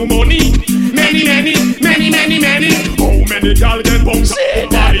slammed through money? Many. How many girls get bounced out of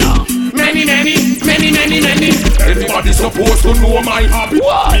Bali? Many. Everybody supposed to know my hobby. Me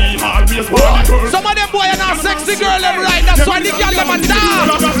always want the girls. Some of them boy are not sexy girl them right. That's why the girl them a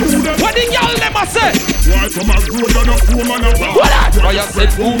dance. What the girl them a say? Why from a grown man a fool man a rock? fire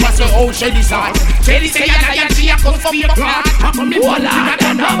set move as your old shady side. Shady say ya na ya see ya come for your card.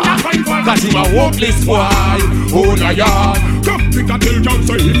 Cause him a worthless boy. Oh lion. Come pick a till can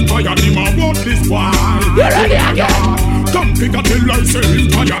say him tired. Him a worthless boy. Come pick a till I say him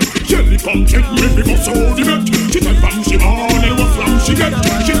tired. Shelly come check me because so the met. She tell fam she born and what flam she get.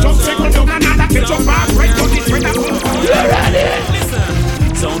 She just take her down another catch up back right to this when I come.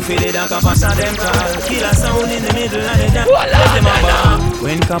 Sound feel it and Capash and them call. Kill a sound in the middle and they dance. Let them a ball.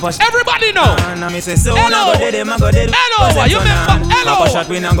 When Capash everybody know. And I say so now go dead them a go dead. Hello, you remember? Hello. Capash shot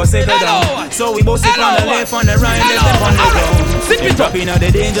we now go settle down. So we both sit on the left on the right, left them on the ground. Sit it up. Dropping out the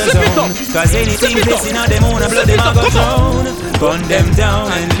danger zone. Cause anything facing out them own a blood them a go down. Gun them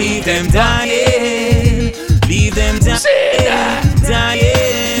down and leave them dying. Leave them dying. Dying.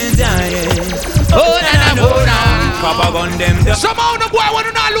 Oh na na oh na. Papa gun them down. Somehow the boy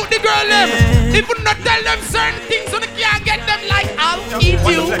wanna not look the girl them. If you not tell them certain things, so they can't get them like I'll eat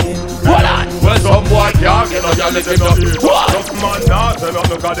you. Hold on. Well, some boy can't get no girl, let him not eat. Just man not tell them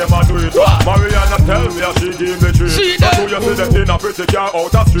look at them and do it. Mariana tell me how she give me treat. See that? So you see them in a pretty car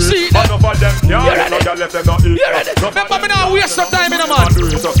out the street. See that? Enough of them can't get no girl, let them not eat. Remember me now waste some time in a man.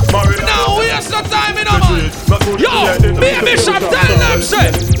 Now waste some time in a man. Yo, me and Bishop tell them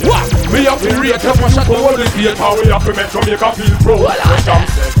say what? Me have to rate them and shut the whole feet. How we have to make Jamaica feel proud.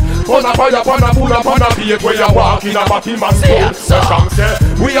 On a fire, on a food, on a beat where you walk in a batty man's road.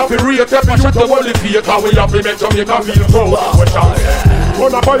 We have to rate them and shut the whole feet. How we have to make Jamaica feel proud.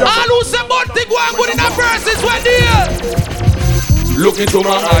 On a fire. All who say Monty go and good in a verses when they look into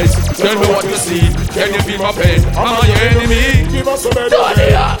my eyes, tell me what you see. Can you be my friend? Am I your enemy? Give us some better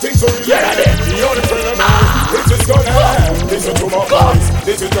things so you the only friend of mine. This is gonna listen to my voice.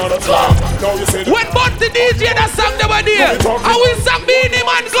 This is not a trap. Now you say when Monty DJ that song they were there, I will sing Beanie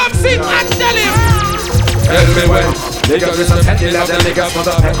Man come sing and tell him. Tell me when niggas with some pension at the niggas for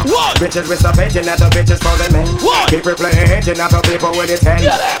the pen. Bitches with some pension at the bitches for the men. People playing engine at the people with his hand.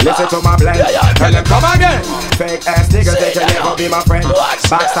 Listen to my blend. Tell them come again. Fake ass niggas, they can never be my friend.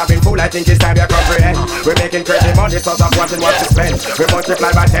 Backstabbing fool, I think it's time you comprehend. We're making crazy money, so stop watching what you spend. We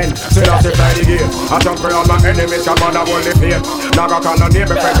multiply by 10, so now multiply the game. I jump for all my enemies, come on, I won't live here. Now I call no name,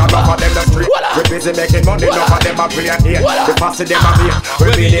 friends, I'm not for them the street. We're busy making money, no for them I play here. We pass it them up here,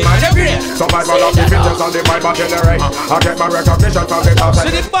 we're beating my every. Survival of the bitches on the vibe I generate. I get my recognition from the outside.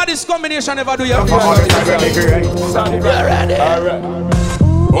 See the baddest combination ever do you?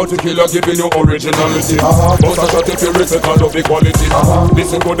 How to kill or giving you originality. But I shot if you respect and love equality.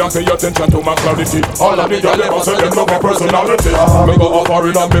 Listen good and pay attention to my clarity. All of me girl ever say them love my personality. Me go up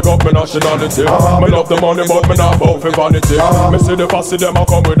foreign and big up my nationality. Me love the money but me not bout for vanity. Me see the fussy them a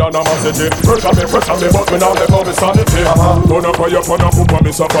come with animosity. Pressure me but me not let go me sanity. Don't up for your fun and put on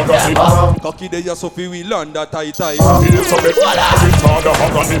me some bagasi. Cocky day so fi we learn that tight. It's a bit harder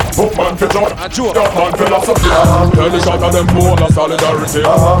agony. Book man for job, job man philosophy. Tell the shot of them more than solidarity.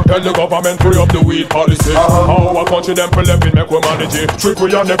 Tell the government free up the weed policy. How a country them for living make we manage it. Trick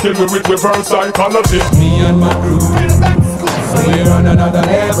we and they kill me with reverse psychology. Me and my crew, we're on another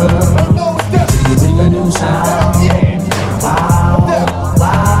level. Creating a new sound. Wow,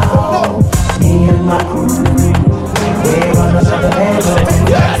 wow. Me and my crew, we're on another level.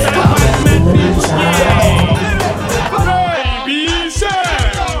 Creating a new sound. Baby, say,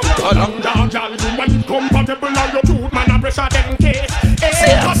 along down, y'all, you want compatible on your truth, man, I pressure them case.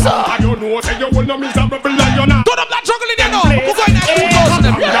 You know, say you will not miserable and you're not. Turn up that juggling there now. We're going to do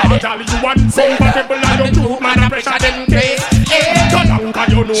you want compatible and your truth, man, I pressure them case.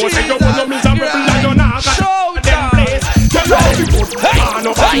 You know, say you will not miserable and you're not. Show them place. Tell us the good. Man,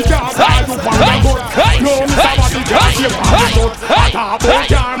 no one can buy you for the good. No, Mr. Body can't see for the good. I don't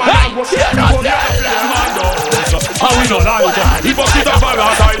care, man, I will share the good. And we no like it. If us get a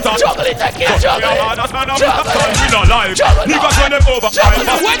parasite, juggle it again, juggle it. We no like it. Niggas when them over.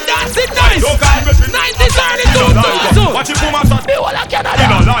 When that's it nice. 1932. Watch it for my son. We no like it.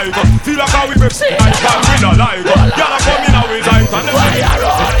 Feel like how we make it. We no like it. Y'all are coming out with it.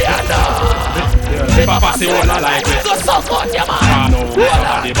 Papa say we no like it. Go support your man. No,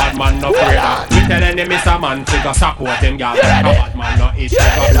 the bad man no afraid. We tell any Mr. Man to go support him, y'all. A bad man no itch.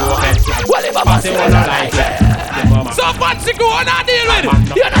 Papa say we no like it. So fancy go on and deal with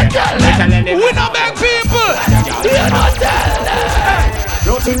it. You're not telling. We not beg people. You're not telling.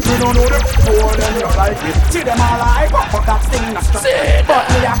 You think we don't know them? Poor them, you like it. See them all like but that thing not stuck. But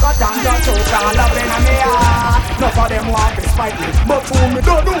me a got down the choke and love in me heart. None of them want to spite me, but who me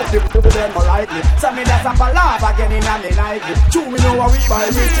don't know the people them don't like me. So me that's a laugh again in me like it. True me know what we buy,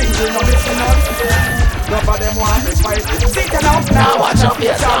 we think we know this and not. None of them want to spite me. See them out now, watch your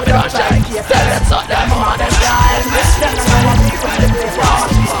face, now me don't try. Tell them so them on them guys. Them know what we buy.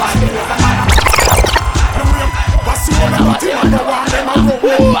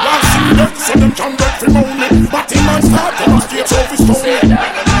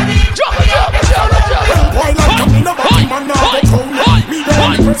 Why like I'm in a body man now go crown me the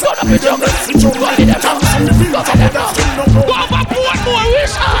only person me the best to show me the chance and the feels of the skin no go back one more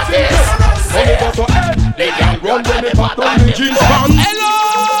wish artist. When it goes to head, they can run when they pop down the jeans pants.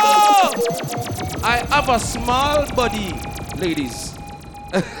 Hello! I have a small body, ladies.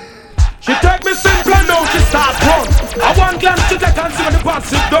 She take me simple and now she start run. I want glance to take and see when the pants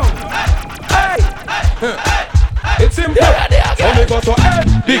sit down. Hey! It's simple. When me go to head,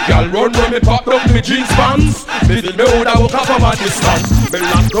 the girl run when me pop down me jeans pants. Me feel me woulda walk up from a distance. Me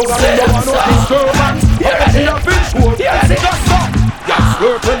locked over me no want no disturbance. But she a bitch wood, just stop. Yes,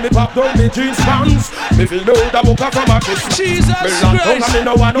 work when me pop down me jeans pants. Me feel me woulda walk up from a distance. Jesus me locked over me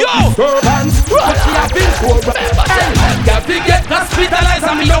no want no disturbance. But she a bitch wood. Hey, girl fi get hospitalized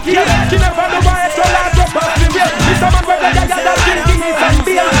and me lucky. She never know why it's so large up off the way. It's a man where they got that drinking it and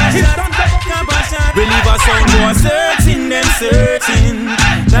beer. It's done to Believers sound more searching, them searching.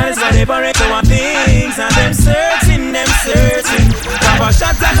 That is why they break our things and them searching, them searching. Pop a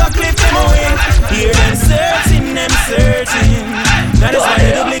shot and go clip them away. Hear them searching, them searching. That is why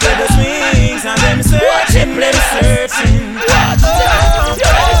they duplicate the swings and them searching, them searching.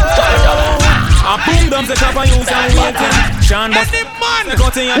 A boom dumps the crap I use and waiting. Sean Bus Any man,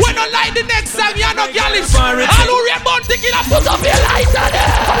 we don't like the next song, you know, girl is all who read about taking a put up your lighter there.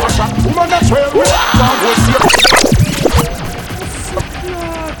 woman that's where we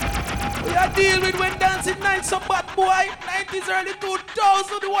We are deal with when dancing night, some bad boy, 90s, early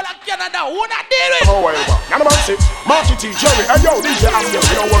 2000, the whole of Canada, who not deal with? oh wait none about it Marky T Jerry hey yo DJ Angel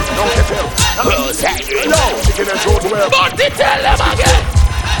you don't work no tell yo chicken and throw to well But they tell them again.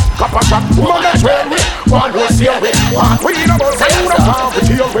 Copper shot, woman that's where we want to see we want we in a bus say you don't have to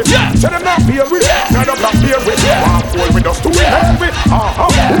deal with say them not feel with none of them feel with want hold with us to we help with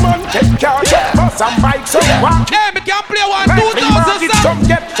woman take care of some bikes so walk Hey, me can play one 2000 song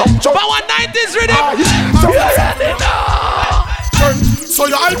but one 90s rhythm you ready now so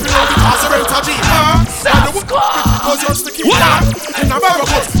you're hyping on because you're rent a Jeep because you're sticky in a bag of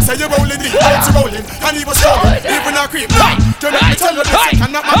books say you're rolling deep you're rolling and even strolling even a creep don't let me tell you this you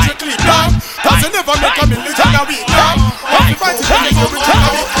cannot match your clip cause you never make a million a week if you fight it then you reach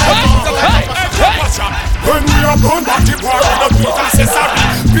a week when we are born back to war with the beat and say sorry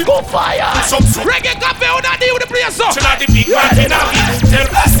people fire some reggae cafe who not deal with the place up you know the big man in a beat tell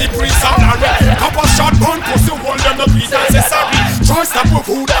us the priest on a red couple shot gun pussy hold them the beat and say sorry try stop with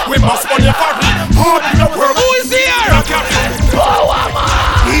food we must money for it hard in the world who is here? Power man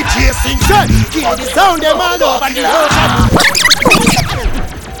DJ sings it kill the sound them all over the road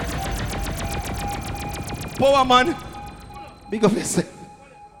Power man big up yourself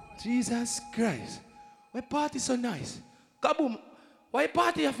Jesus Christ why party so nice kaboom why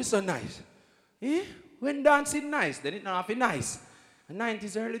party have so nice when dancing nice then it not have to nice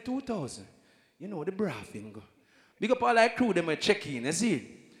 90s early 2000 you know the bra finger big up all that crew them a check in you see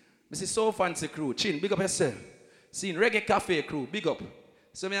this is so fancy crew chin big up yourself see reggae cafe crew big up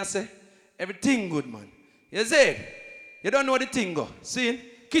so me I say everything good man you see you don't know the thing go see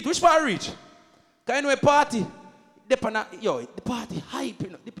kid which part reach can you know a party yo the party hype you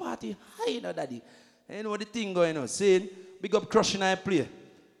know the party high you know daddy you know the thing going on see big up crushing I play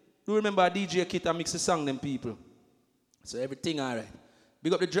you remember DJ Kit and mix the song them people so everything alright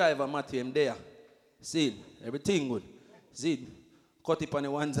big up the driver Matthew him there see everything good see cut it on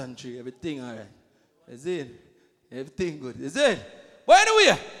the ones and three everything alright see everything good is it but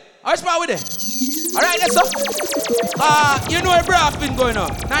anyway how much with it alright let's up you know a braff been going on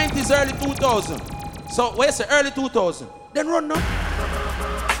 90s early 2000 so where's the early 2000 then run now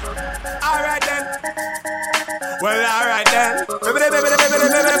alright then well alright then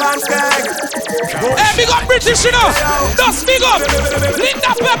hey big up British you know just big up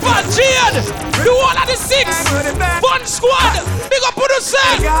Linda Pepper Jade the whole of the six Fun Squad big up producer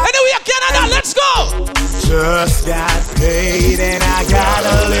anyway Canada let's go just got paid and I got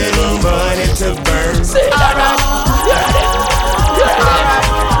a little money to burn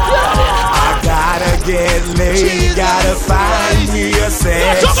I gotta get laid gotta find me a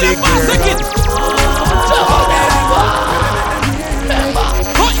sexy girl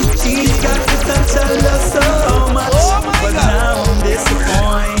she's got to touch her love so much but now I'm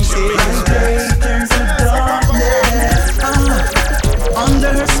disappointed turns to darkness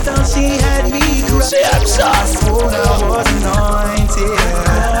under her spell she had me crushed I swore I was anointed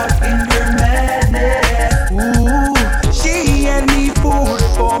caught in her madness ooh she had me fooled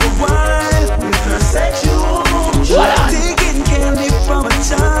for a while with her sexual taking candy from a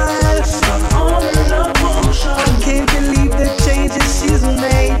child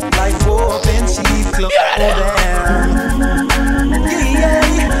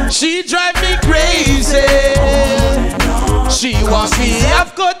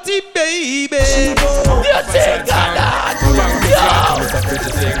cutty, baby. You think that?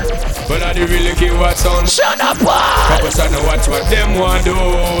 But I do really care what's on. Shut up, Cause I know watch what them want do.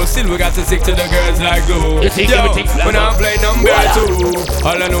 Still we got to stick to the girls like glue. Yo, when I play number 2,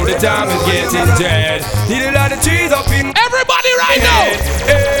 all I know the time is getting dead. Need a lot of trees up in. Everybody right now.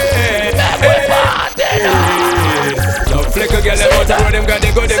 Now flick a girl out the road, them got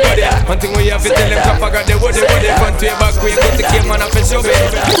the goody. One thing we have to tell them, Kappa got the woody. Front way, back way, put the came on up and show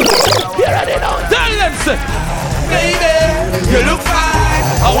baby. Tell them, sir. Baby, you look fine.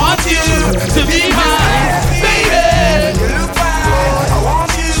 I want you to be mine. Baby, you look fine. I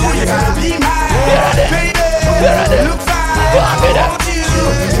want you to be mine. Baby, you look fine. I want you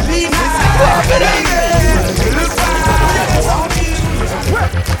to be mine. Baby, you look fine. I want you.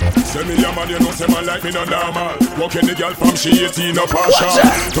 Say me a man, you know say man like me no normal. Walking the girl from she 18 no partial.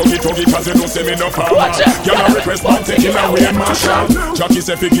 Tuggy cause you know say me no farmer. Girl a request man taking away Marshall. Jackie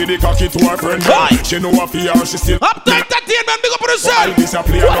say fi give the cocky to her friend. She know a fear she still. Up to entertainment, big up on yourself. This a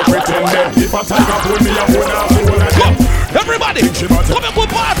play no pretend. If a tiger pull me a hold off the whole of them. Everybody, come and put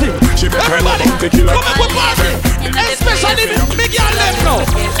party. Everybody, come and put party. Especially big girl left now.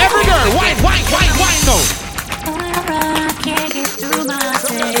 Every girl, wine now. Can't get through my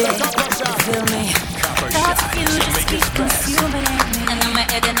day. Feel me? Thoughts of you just keep consuming me. And I'm my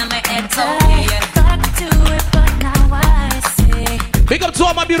head, thought to do it, but now I see. Big up to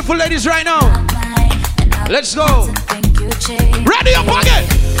all my beautiful ladies right now. Let's go. Ready up again.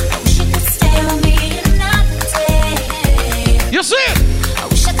 I wish you could stay with me another day. You see it? I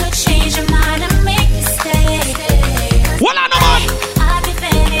wish I could change your mind and make you stay. What on the man? I'd give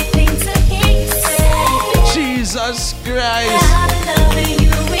anything to hear you say. Jesus Christ. I'll be loving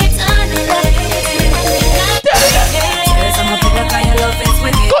you eternally. Yes, I'm a picture 'cause your love is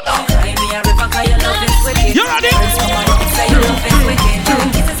wicked. Cry me a river 'cause your love is wicked. You ready? Come on, say your love is wicked.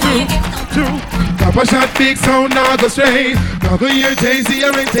 Kisses me, you get Papa shot big sound, now go straight. Now go hear Jay-Z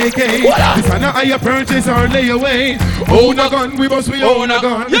or take it. This is not higher purchase or lay away. Own a gun, we must we own a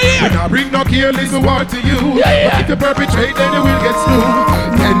gun. We not bring no careless war to you. But if you perpetrate, then you will get slew.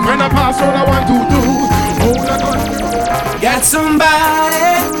 10 men a pass round a 1, 2, 2. Own a gun. Got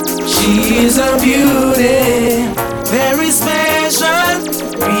somebody, she's a beauty, very special,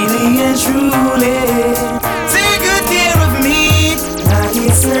 really and truly. Take good care of me, like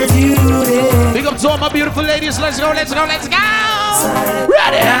it's her duty. Big up to all my beautiful ladies. Let's go. Ready?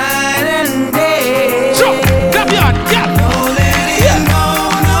 Night and day. So, come on, yeah. No letting go,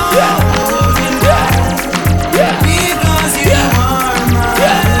 no holding back. Because you are my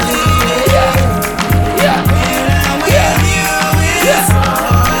lady. When I'm with you, it's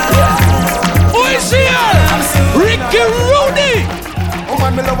all. Who is here? Ricky Rooney. Oh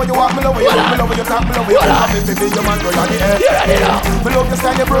man, me love when you walk, me love when you walk, me love when you talk, me love when you come in, baby, your man go on the air. Me love your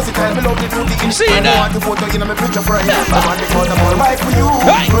style, your versatile, me love the beauty in style. I want the photo in my picture frame. I want the color more right for you.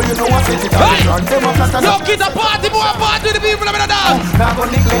 Girl, you know what's it, it's all them up like a Look, it's a party, more party to the people of the dance. Now go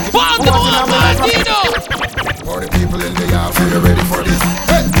neglect it. Party, more party, you know. For the people in the yard, are you ready for this?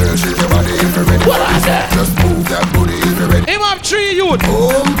 Hey, girl, shake your body if you're ready for this. Just move that booty if you're ready. Him have 3 youth.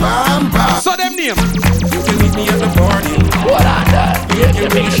 Boom, bam, bam. So them name. You can meet me at the party. What on that? You can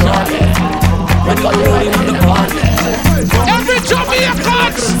be shorty. When you rolling on the party. Every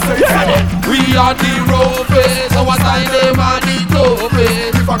Jamaicans. We are the rovers, our time them are the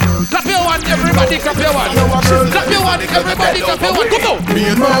rovers. Clap your one, everybody clap your one. Clap your one, everybody clap your one. Come on. Me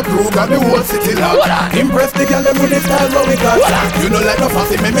and my crew got the whole city locked. Impress the girl them with the style what we got. You know like no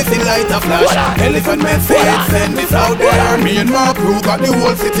fussy, make me see light a flash. Elephant man say it, send this out there. Me and my crew got the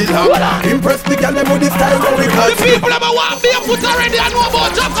whole city locked. Impress the girl them with the style what we got. The people ever want me a foot already. I know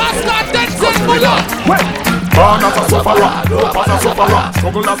about your cast start dancing. Born as a sufferer, up as a sufferer,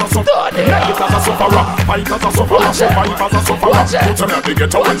 struggle as a sufferer, make it as a sufferer, fight as a sufferer, survive as a sufferer. Put them at the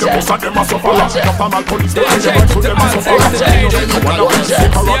ghetto when the most of them are sufferer. Jump on my police, they run to them as sufferer. You know you wanna win,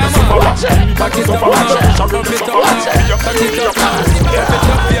 stick around the sufferer. Feel like a sufferer, push around the sufferer. Be up, take it up.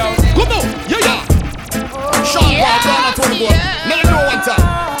 Come on, yeah. Sean Paul, John and Tony Boy. Let it know one time.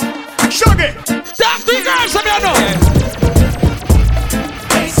 Shuggy. That's the girls, I know.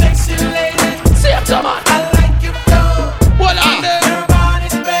 Hey, sexy lady. See him, come on. What on there? Your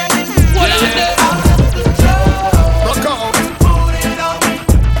body's banging. What on there? Rock out. Put it on me.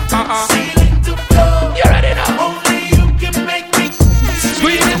 Ceiling to floor. You ready now? Only you can make me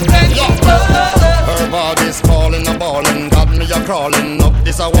Scream and bang. Her body's calling, a balling. Got me a crawling up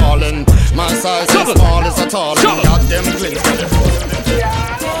this a walling. My size is small as a tall. Got them clinks.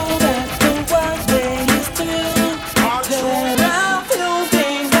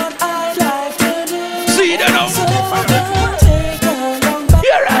 See them now.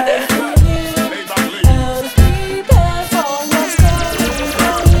 You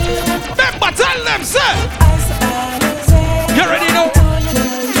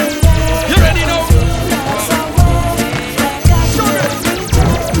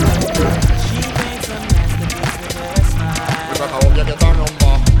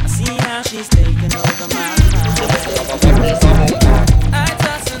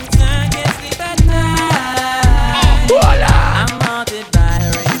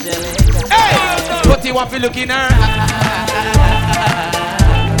want to look in her.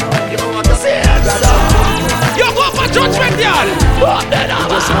 You want to see it? You go for judgment, y'all.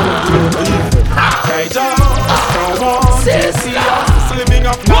 Hey, Joe, living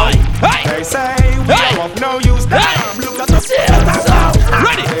up now. They say we have no use now. Look at the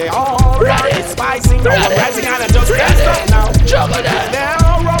ready. They all ready. Spicy, rising and just can't stop now. Juggle that. There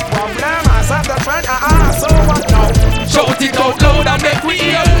are no problem. I said the friend, so what now? Shout it out loud and make we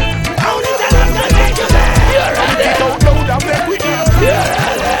hear. Only tell them to take you there. Shout it out loud and make we hear.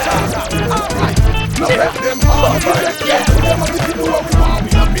 No let them hard, no let them do what we want, we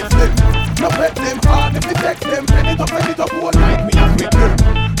have with them. No let them hard, if we text them, ready to all night, we have with them.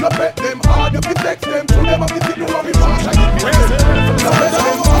 No let them hard, if we text them, to them have to do what we want, I give with them. No let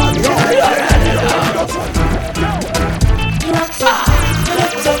them hard, if we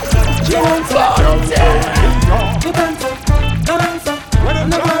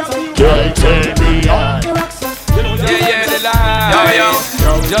Yeah, the line. Yo,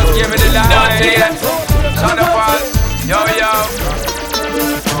 just give me the line. Turn the fall. Yo.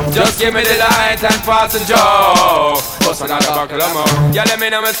 Just give me the light and pass the joe. Bust another buckle of more. Yeah, let me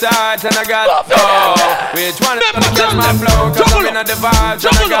know my sides and I got which one is gonna catch my flow? Cause I'm in the vibes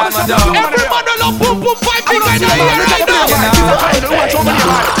and I got my dough. Every man love boom boom fight big right now.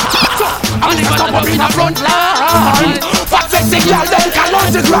 And if I'm up in the front line, fuck sexy girl, then can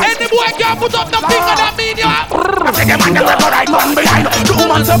launch the ground. Any boy can put up the finger that mean you. I take a man, the right man behind. The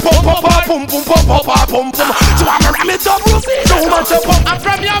woman say pump, pump, pump, pump, pump, pump, pump, pump. So I'm a ram it up, Lucy. The woman say pump, and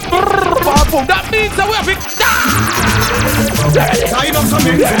from your pump. That means that we're big. Sign up some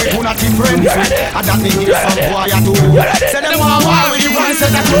things we do not different. And that means some boy I do. Say them all why we do and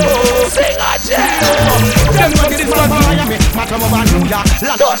say that go. Sing a jam. Them go this one boy me. Matter of a New York.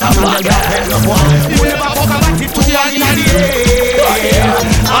 Land out of the head no boy. You never fuck about it to one in the air.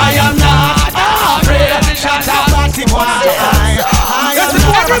 I am not afraid. Shut up, party boy.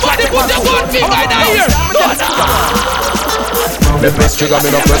 Everybody put your good finger in here. Me press trigger,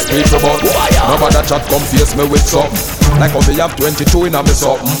 me no press people button. Nobody chat come face me with something. Like how me have 22 in a me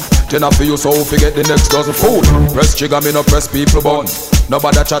something. Then I feel so forget the next dozen fool. Press trigger, me no press people button.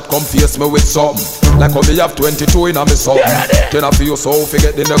 Nobody chat come face me with something. Like how me have 22 in a me something. Then I feel so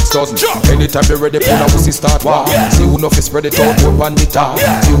forget the next dozen. Anytime you ready, pull a pussy start war. See who know fi spread it out, go on the top.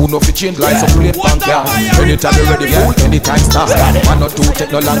 See who know fi change lights up, plate bank car. Anytime you ready, fool, anytime start. Man or two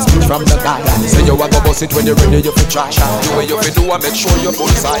take no land speech from the guy. Say you a go bust it when you ready, you fi try. The way you fi do, I make sure you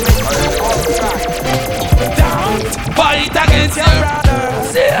full side. Fight against your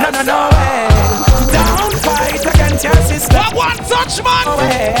brothers. No way. Don't fight against your sister. I want such man.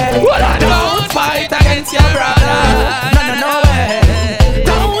 Don't fight against your brother. No way.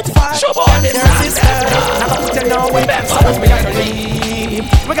 Don't fight against your sister. No way. We got to leave.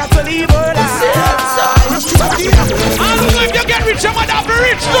 We got to leave her life. I don't know if you get rich, I'm gonna be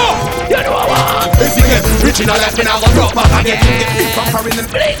rich too. You know what? If you get rich in a life, me now go drop back again. Back again.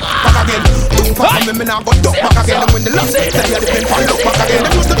 Back again. Me now go duck back again. And when the last day you depend for look back again.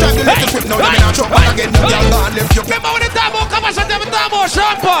 Them used to drive the little quick, now they now drop back again. Them y'all gone left you. Remember when the time will come and shut them down more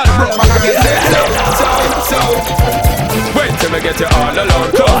champagne. Drop back again. So wait till me get you all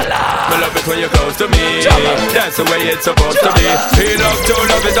alone. Me love it when you're close to me. That's the way it's supposed to be. He love to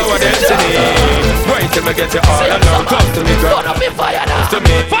love is our destiny. Wait till me get you all alone. Close to me, girl. Gonna be fire now. Close to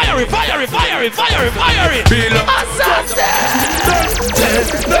me. Fiery. Be love.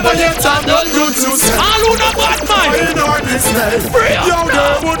 never yet handle good to say. All who know bad mind. In our business. Yo,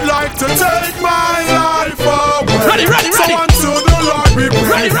 they would like to take my life away. Ready. So unto the Lord we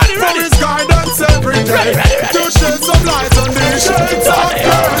pray. Ready. For his guidance every day. To shed some light on the shades of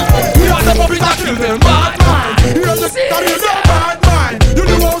day. We are the public that kill them bad mind. You are the that kill them bad mind. You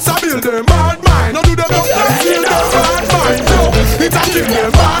the ones that build them bad mind. Now do them up and kill them bad mind. No, it's a kill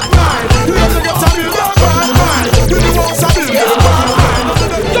them bad mind. You are the ones that build them bad mind. You the ones that build them bad mind.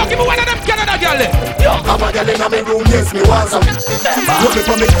 Don't give me one of them Canada girl. Yo, come on, girl in my room, yes, me want some. Look me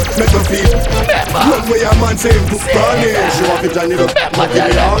for me, make me feel. Look where your man say to garnish. You want to join it up, but give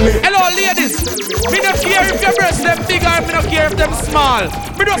it on me. Hello ladies, me not care if your breasts them big or me not care if them small.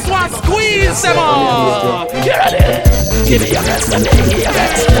 Me just want squeeze them all. You ready? Give me your breasts, let me give you your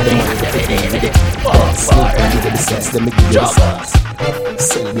breasts. Let me give you the sauce, let me give you the sauce.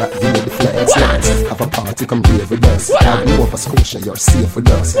 Sell black, give me the flex. Have a party, come brave with us. Have you Nova Scotia, you're safe with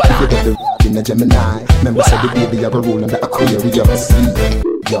us. If you get the in a Gemini, remember say the baby have a roll on the Aquarius.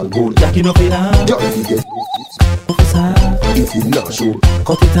 Y'all good, Jackie no feel out. y'all you get. If you not sure,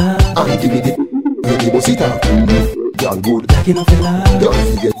 Cut it out. and give me the baby bust it up. Y'all good, Jackie no feel out. y'all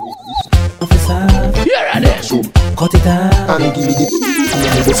you get. Here it is. Cut it out and give me the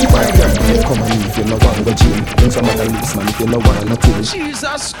just find them. Come on if you no want go gym. Then some other looks man if you no want no till.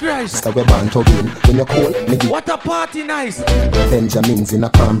 Jesus Christ. Stop a band again. When you call me give what a party nice. Benjamins in a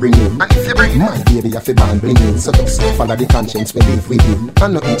can bring in. And if you bring my baby if you band bring in. So just follow the conscience we live within.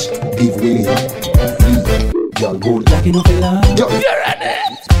 And no each give willing. Y'all good. Like you know feel love. Here it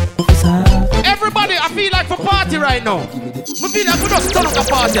is. Everybody, I feel like for party right now. We feel like we just turn up the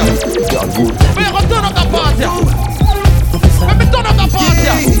party. We are gonna turn up the party. Let me turn up the party.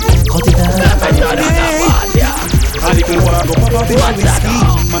 Let me turn up the party. A little war go pop up in a whiskey.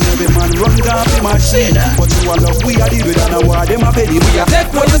 Man every man run down the machine. But you all love we are the with and a war them a penny. We are take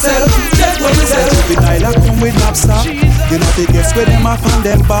for yourself, take for yourself. With Nyla come with knapsack. You know they guess where them a from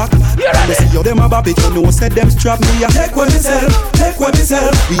them back. They see how them a bop it, you know said them strap me. Take for yourself, take for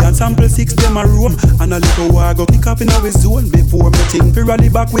yourself. We ensemble 6 them a room. And a little war go pick up in our zone. Before me think we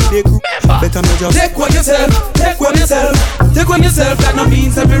rally back with the crew. Better me just take for yourself, take for yourself. Take for yourself, that no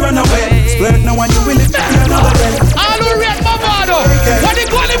means that we run away. Spread now when you will live another day. All who read Bavado, what they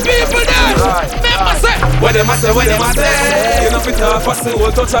calling people there? Remember say, what them a say, what them a say. You know fit off a say,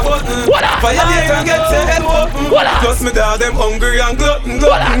 all touch a button. Violate and get your head open. Plus me dog them hungry and glutton,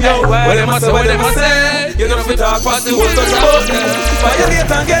 glutton. Yo, what them a say, what them a say. You know fit off a say, all touch a button. Violate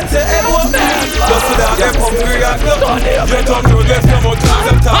and get your head open. Plus me dog them hungry and glutton. Your tongue road left your mouth cause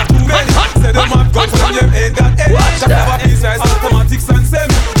them talk too many. Say them have guns when them ain't got any. Shut up a piece rise automatics and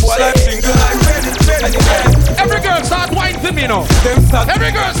semi. While I jingle like ready. Every girl start wine for me now.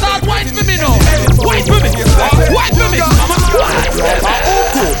 Every girl start wine for me now. Wine for me. Wine for me.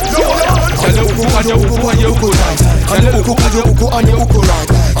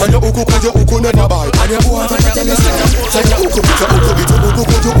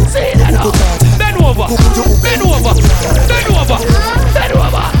 Bend over. Bend over. Bend over. Bend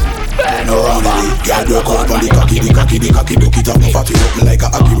over. No really, girl broke out on the cocky, the cocky, the cocky, duck it up, fatty up like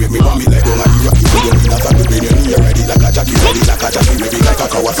a hockey, make me want me like don't you rocky, you don't have to bring you ready like a jockey, ready like a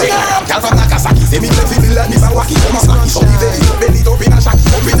Kawasaki. Girl from Nagasaki, say me plenty feel like Miss Awaki, come a snacky, so me belly up in a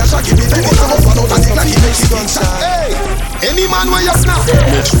shaki, me belly come up and out and the cocky make she king shot. Hey, any man where you snap,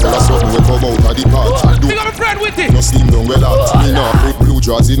 make sure that something will come out of the part. Big up a friend with it. No steam down well out, me now put blue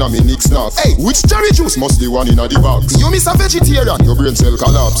jaws in a me Nick snacks. Hey, which cherry juice must be one in a the box? You miss a vegetarian, your brain cell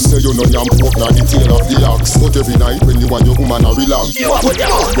collapse. Say you know yam pork na the tail of the ox. But every night when you want your woman a relax, put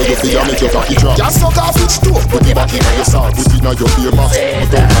you feel make your cocky drop. Just suck off each toe, put the back in your sock, put it in your beer box.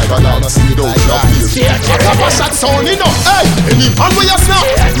 Put out my balance, see it out your beer. Have a shot sound enough. Hey, any man where you snap,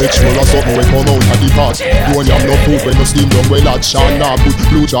 make sure that something will come out of the pot. Don't yam no proof when you steam down well at Shana. Put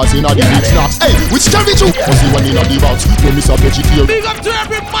blue jaws in a the big snacks. Hey, which cherry juice must be one in a the box? You miss a vegetarian. Big up to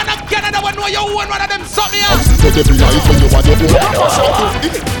every man of Canada when know you own one of them something else. But every night when you want your own,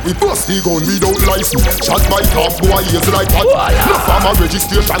 we bust the gun without license. Shot by top boy ears like that. No farmer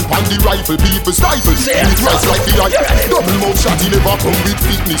registration on the rifle. People stifle. It rise like the eye. Double mouth shot he never come with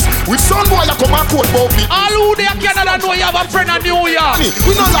fitness. With some boy I come and quote about me. All who they Canada know you have a friend in New York.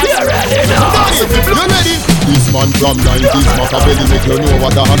 We not like you ready? This man from 90s Machiavelli make you know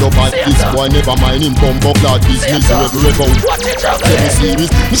what I had up at. This boy never mind him come up like business. Revolt.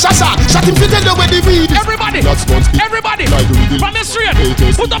 Me shot him to tell you where they read. Everybody. Everybody. From the street.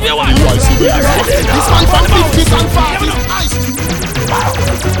 Put up your one. This man from 50s and 40s.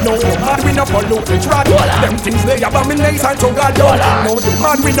 No man we no follow the trad. Them things they abominate and to God. No the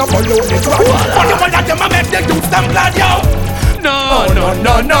man we no follow the trad. Only one of them a make the youth them glad yo. No, no,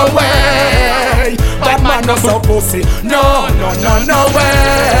 no, no way. Bad man no so pussy. No, no, no, no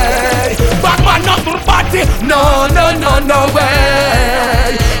way. Bad man no to party. No, no, no, no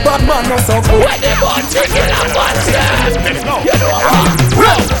way. Bad man no so pussy. When they want to kill a party, you know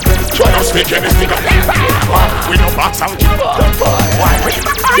try to speak anything. We no box out. Why?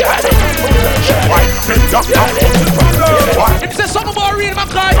 Why? If say something about real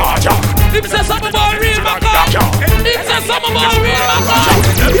Mackay. If say something about real Mackay. If say something about real Mackay.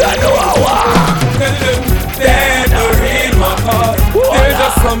 You know how. They're the real Mackay. They're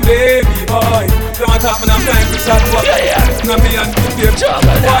just some baby boy. Don't talk when I'm trying to shut up. Not me and you.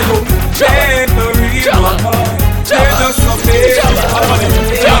 Why you? They're the real Mackay. They're just some baby boy.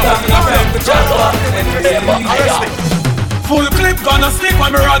 Full clip gonna stick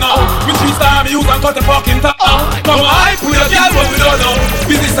when me run out. We 3-star me use and cut the fucking top. Come on, I pull your girl but we don't know.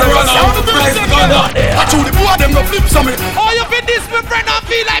 Business a run out, price the gun out. I told the boy them go flip some. Oh, you fit this my friend and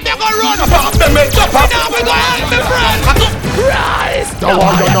feel like they gonna run. Pass them make the pass. Now we gonna help me friend. Rise. Now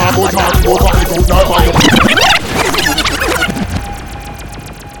I don't know about talk over the goat now by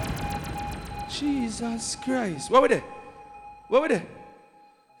Jesus Christ. What were they? What were they?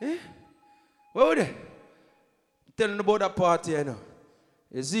 Eh? What were they? Telling about that party, you know.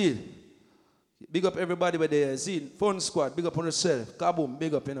 You see it? Big up everybody by there. You see it? Fun Squad, big up on yourself. Kaboom,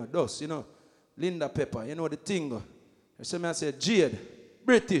 big up, you know. Dust, you know. Linda Pepper, you know the thing. You see me, I say Jade,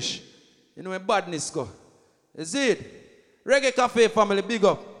 British. You know where badness go. You see it? Reggae Cafe family, big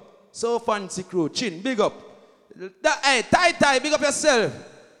up. So Fancy Crew, Chin, big up. Hey, Tai, big up yourself.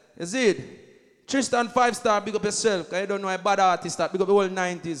 You see it? Tristan 5 Star, big up yourself. Because you don't know a bad artist, big up the whole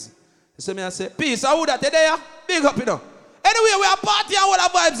 90s. You see me, I say, peace, how would that today? Big up, you know. Anyway, we are party and all the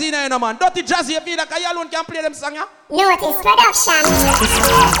vibes in here, you know, man. Dirty Jazzy, you feel like you alone can play them songs, yeah? Notice production.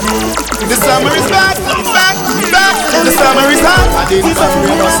 The summer is back. The summer is hot.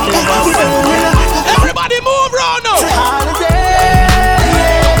 Everybody move round now. Sunny day.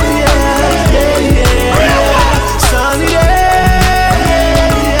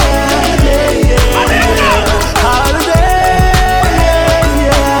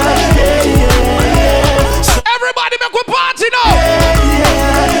 Everybody make a party now.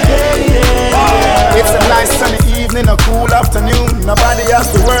 It's a nice sunny evening, a cool afternoon. Nobody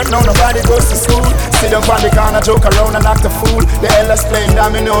has to work, no, nobody goes to school. Sit up on the corner, joke around and act a fool. The Ella's playing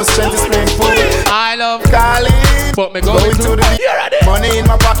dominoes, Trent is playing pool. I love Cali, but me going to the money in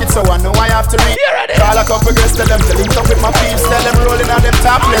my pocket, so I know I have to read. Call a couple girls, tell them to link up with my peeps. Tell them rolling on them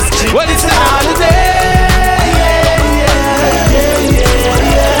topless cheeks. Well, it's a holiday.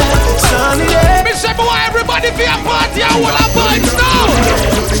 Sunny day. Me say, boy, everybody be a party and all the vibes now.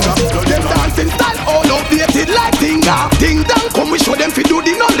 Them dancing style all outdated like Dinga. Ding dong, come we show them fi do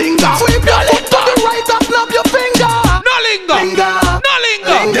the no linger. Sweep your foot to the right and snap your finger. No linger.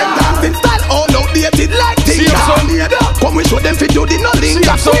 Them dancing style all outdated like Dinga. Come we show them fi do the no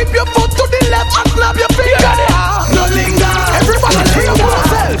linger. Sweep your foot to the left and snap your finger. No linger. Everybody free up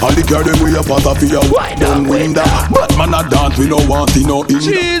yourself. All the girl them we a part of your don't win that. But man a dance we no want to no in.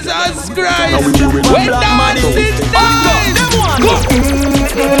 Jesus Christ. Now we do it. When dance is nice. Go.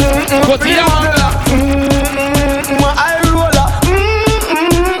 Go to the umbrella. I roller.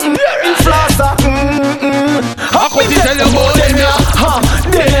 Flosser. How could you tell you about them here?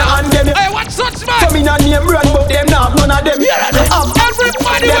 Hey, what's such man? Come in and name brand, but them not none of them.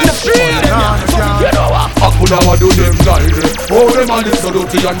 Everybody was straight. You know what? I could have do them guide. Oh, them a live so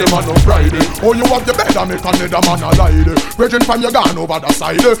dirty and them a no pride. Oh, you have the bed and make another man a lie. Virgin from your gun over the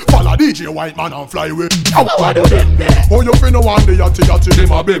side. Follow DJ White Man and fly away. How I do them there? Oh, you finna one day yachty them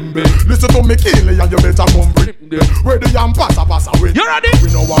a bimbe. Listen to me Kinley and you better come bring them. Where the yam pass away. You ready?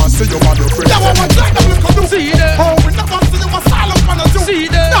 We no want see you on your friend. Yeah, what like them look do? See them. Oh, we never see you a silent man do. See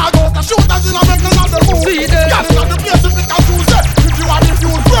them. Now go to shooters in a regular on the move. See them. Yes, not the place if it can choose it. If you are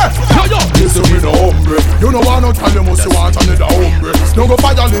refused, yo. Listen me no hombre. You know want no tell you must you want another hombre. No go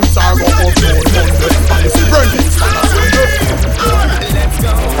fire lips or go up no Monday. And you see Brandy stand up with you. Let's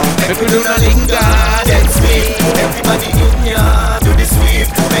go. Make we do the linger, then sweep. Everybody in ya, do the sweep.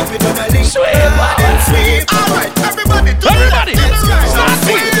 Make we do the linger, then sweep. Alright, everybody do Everybody. Start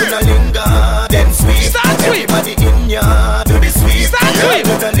sweep. Do the linger, then sweep. Start sweep. Everybody in ya, do the sweep. Start sweep.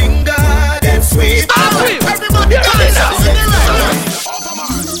 Do the linger, then sweep. Start sweep. everybody do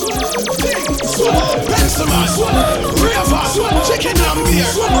chicken and beer,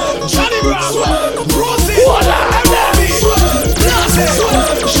 Johnny Brown, Rosie,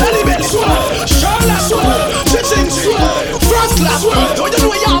 Shelly Belly, Charlotte, Chicken, First Class, don't you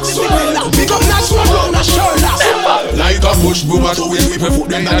know you have to pick up that one round the shoulder. Like a push boomer to where we put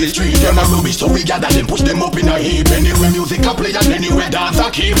them down the street. Them a rubbish so we gather them, push them up in a heap. Anywhere music a play and anywhere dance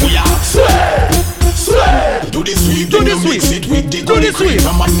a keep. We are sweep, do the sweep, then you mix it with the gully creep.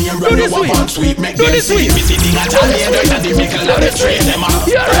 I'm on near run you up on sweep, make them sweep. We sitting at a lane, and the middle of the street. Them a,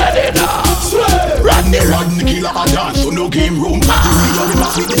 you ready now? Rodney kill a dance, so no game room. The radio with my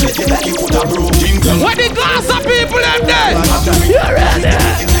sweet, they let it like you put a broom thing. What the glass of people them there? You ready?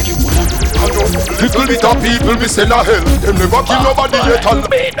 Little bit of people me sell a hell. Them never kill nobody yet all.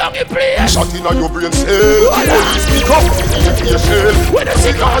 Beat down your place. Shot in a your brain cell. Police me come, you shell. When you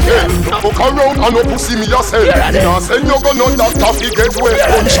see cartel, fuck around and no pussy me yourself. Now send your gun on that stuff, you get wet.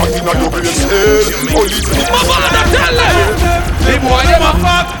 Gunshot in a your brain cell. Police me come. Mama, tell them. The boy them a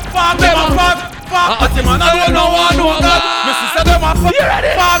fuck them a fuck. But the man I don't know one no God. Me sister them a fuck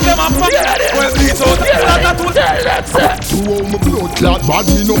them a fuck. Well these out that to all my blood clot bad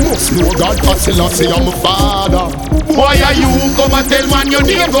me no must know God cause say I'm a father. Why are you come and tell man your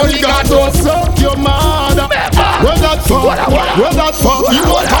name only God to suck your mother? Where that fuck? Where that fuck? You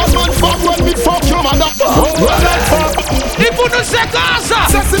know how man fuck when me fuck your mother? Where that fuck? If you don't say Gaza,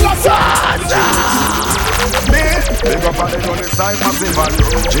 me Big up on the gun inside massive and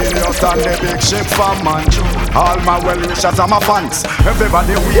genius and the big ship from man. All my well-wishers and my fans.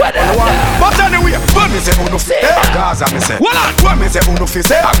 Everybody we one. But anyway, when me say uno fi say, Gaza me say. When me say uno fi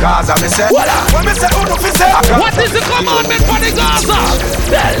say, Gaza me say. When me say uno fi say, what is the commandment for the Gaza?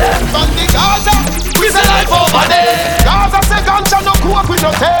 From the Gaza, we say life over there. Gaza say ganja no cook with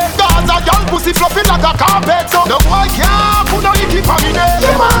no taste. Gaza young pussy fluffy like a carpet. So no boy can't put no icky for me there.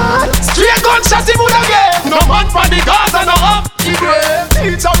 Yeah man, straight gunshot him would again. No man for the Gaza no up the grave.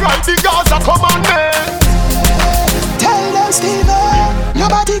 Teacher write the Gaza commandment. Tell them Steven,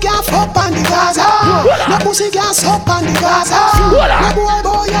 nobody can fuck on the Gaza. No pussy can suck on the Gaza. No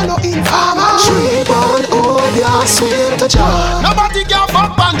boy, you no informer. Tree-born, oh, yeah, swear to John. Nobody can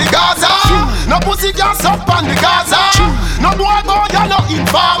fuck on the Gaza. No pussy can suck on the Gaza. No boy, you no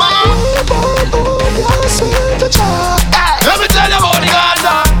informer. Tree-born, oh, yeah, swear to John. Let me tell you about the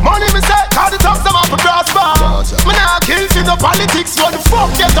Gaza. Money me say, cause the top them up to prosper. Me nah kill for the politics. What the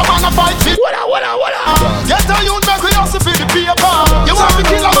fuck get a man a fight fit? Get a youth back we also feel the paper. You want to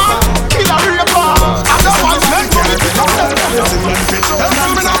kill a man, kill a raper. Otherwise let go if you don't tell me.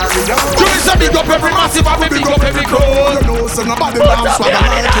 You is a big up every massive and big up every crowd. You know so nobody dance swagger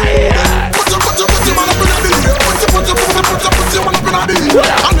like you. Put your man up in a beat. Put your man up in a beat.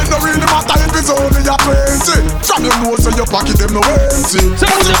 And it don't really matter if it's only your 20. From your nose and your pocket them no empty.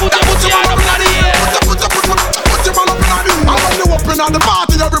 Put your man up in a beat. Put your man up in a beat. And when you up in the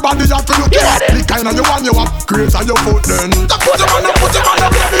party everybody have to look at the kind of you want you up. Great on your foot then. Put your man up in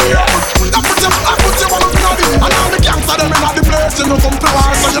a beat. Put your man up in a beat. And all the gangsters them in the place. You know come to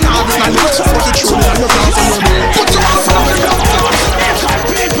us so you know it's like you just put it through and you can't see me. Put your man up in a beat.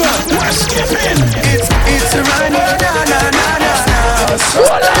 We're skipping. It's a run, na na na na na.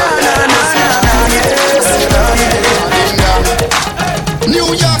 New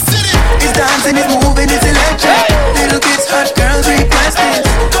York City. It's dancing, it's moving, it's electric. Little kids, hot girls requesting.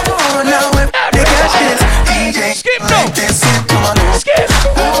 Come on now, if they catch this. DJ, skip no. Skip to my nose.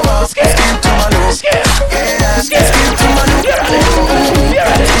 Skip to my nose. Skip to my nose.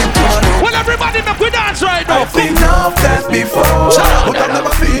 Well, everybody make we dance right now. I've seen enough dance before, but I've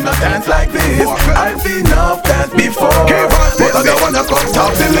never seen a dance like this. I've seen enough dance before, but I don't wanna come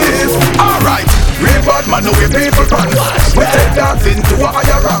top the list. Alright, real bad man, no way people pants. We take dancing to a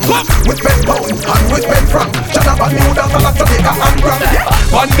higher rank. We spend pound and we spend franc. Shut up and new dance and a Jamaica and Grand.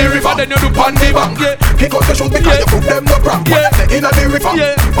 On the river, then you do on the bank. Kick out the shoes because you put them no prank. The inner the river,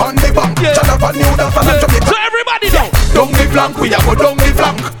 on the bank. Shut up and new dance and a Jamaica. So everybody know. Down the flank, we a go down the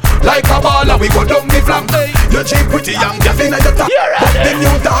flank. Like a baller, we go down the flank. You cheap pretty young, just in your top. But the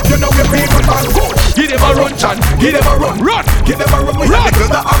new dance, you know we people man good. Give them a run, Chan. Give them a run. Run. Give them a run. We have the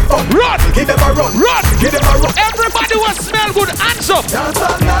girls that have fun. Run. Give them a run. Run. Give them a run. Everybody will smell good. Hands up. Dance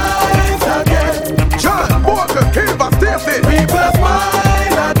all night again. John, Walker, Kiva, Stacy. People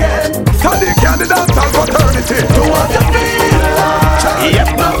smile again. Study candy dance all fraternity. Do what you feel like. Yep.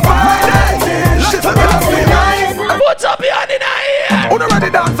 No Friday. Shit about me night. Put up your hand in here. Who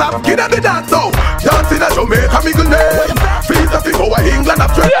ready dance up? Get on the dance now. Dancing at Jamaica, me good name. Fees of people in England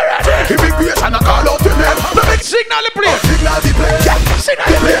up straight. Immigration, I call out your name. The big signal the play. Signal the play. Signal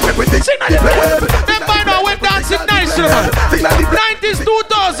the play. Everything. Signal the play. Them by now we're dancing nicely, man. 90s,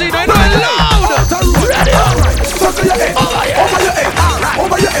 2000, I know it loud. Ready? Circle your head. Over your head.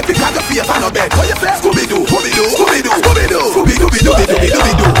 Over your head because your face on a bed. What you say? Scooby-Doo, Scooby-Doo, Scooby-Doo, Scooby-Doo, Scooby-Doo,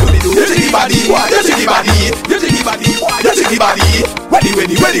 Scooby-Doo. You jiggy body, you jiggy body, you jiggy body, you jiggy body. Ready,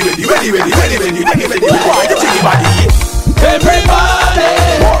 you jiggy body. Everybody,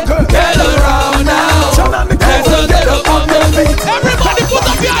 get around now. Let's get up on the beat. Everybody put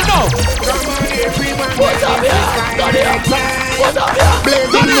up your hand now. Put up your hand. Put up your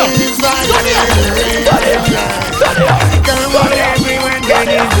hand. Come on, everyone, get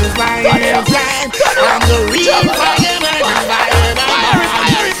into fire. I'm the real fireman.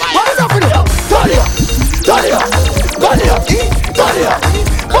 What is up with you? Turn it up.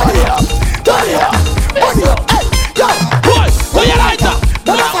 Hey, yo. Boys, where you like that?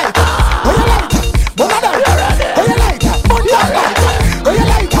 Where you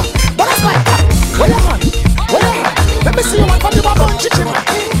like that? Let me see you one from the bubble chicken.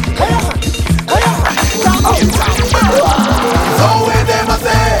 So when them a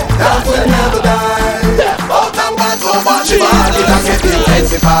say, dance will never die. Out and one so much body that get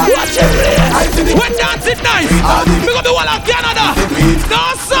intensified. We're dancing nice. We got the whole of Canada.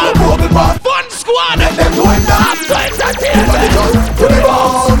 Now some fun squad. Them doing that. Everybody just to the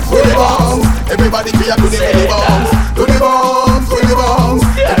bombs. Everybody be a to the bombs. To the bombs.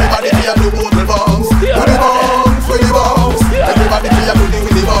 Everybody be a to the bombs. To the bombs. Everybody be a to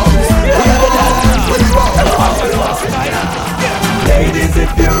the bombs.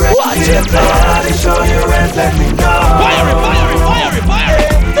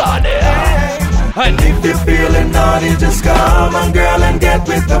 naughty, just come on, girl, and get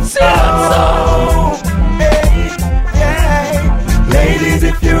with the flow. Hey, yeah. Ladies,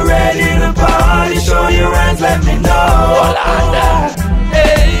 if you're ready to party, show your hands, let me know.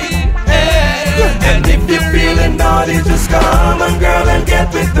 Hey, hey. And if you're feeling naughty, just come on, girl, and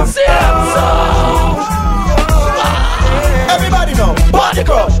get with the flow. Everybody know, body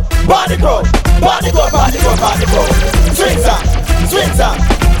grow, body grow, body grow, body grow, body grow. Swing song, swing song,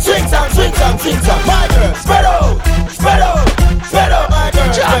 swing song, swing song, swing song. My girl, spread out, spread out, spread out, my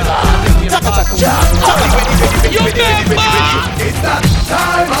girl. Chaka, chaka, chaka. You get back. It's that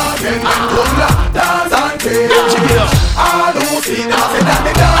time again when Bula dance and play. All who see dance and that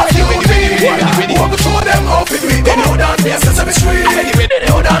they dance you need. Walk to show them how to do it. They know dance there, Sesame Street. They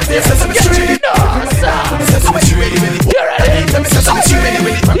know dance there, Sesame Street. Sesame Street. You're ready. Let me Sesame Street.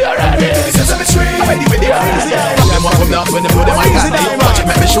 You're ready. Sesame Street. I'm ready with the crazy. Them walk them down when they put them on the watch it,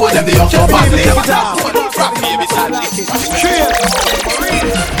 make me show them the upper body. Rock baby,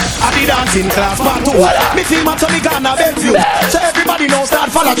 I be dancing class part 2. Me team up so me gonna Bellevue. So everybody know start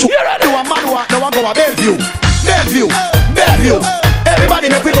follow through. Do a man walk, no one go a Bellevue. Bellevue, Bellevue. Everybody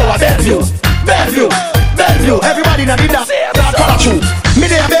make we go a Bellevue. Bellevue, Bellevue. Everybody na did that start follow through. Me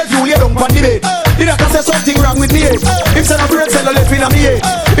dey a Bellevue, you don't want the bed. You know say something wrong with me. Him say the brain cell left in me head.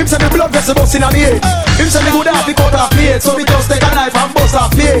 Him say the blood vessel bust in me head. Him say the good half he cut off me head. So me just take a knife and bust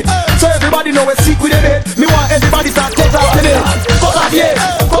off me head. So everybody know we're sick with the bed. Me want everybody start cut off the head. Cut off the head,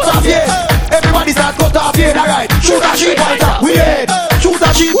 cut off the head. Everybody start cut off the head, alright. Shoot a sheep on top with the head. Shoot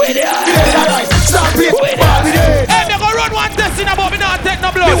a sheep with the head, alright. Start play ball with the head. Hey, me go run one test in about me not take no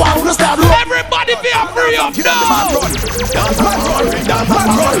blood. Me want to start blood. Everybody be free up now. Dance man roaring, dance man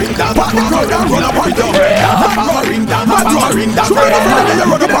roaring, dance man roaring, run up and down. Dance man roaring, dance man roaring, dance man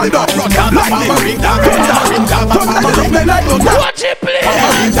roaring, run up and down. Dance man roaring, dance man roaring, dance man roaring. Watch it play.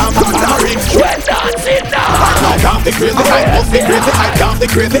 Dance man roaring, we're dancing now. Dance the crazy hype, bust the crazy hype, dance the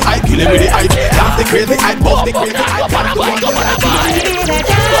crazy hype, kill him with the hype. Dance the crazy hype, bust the crazy hype. Go on, go on, go on, go on.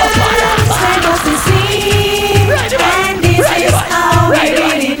 And this is how we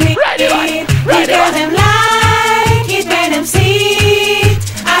really do it. It girls them like it when them see.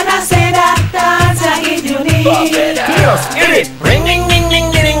 And I say that dance like it unique. Yes, get it. Ring, ring, ring,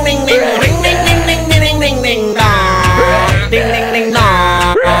 ring, ring, ring, ring, ring, ring, ring, ring, ring, ring, ring, ding, ding, ding,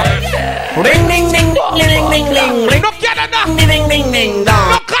 dong. Ring, ring, ring, ring, ring, ring, ring. No Canada. Ding, ding, ding, dong.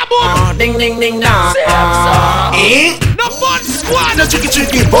 No kaboom. Ding, ding, ding, dong. No fun squad. No chicky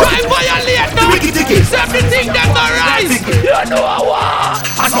chicky. Try violate no. Everything them go rise. You know I want.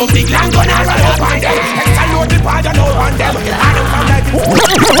 I saw big land gonna run up on them. Extra the part you know on them.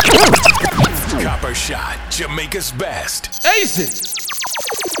 Copper Shot, Jamaica's best. Easy.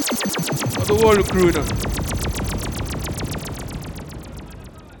 The whole crew now.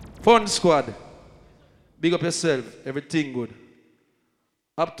 Fun squad. Big up yourself. Everything good.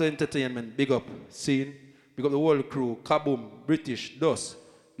 Up to entertainment. Big up. Scene. Big up the whole crew. Kaboom. British. Dust.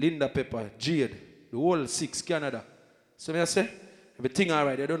 Linda Pepper. Jade. The whole 6 Canada. So me I say, everything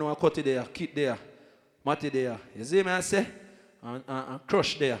alright. I don't know what cut it there, Kit there, Matty there. You see me I say? And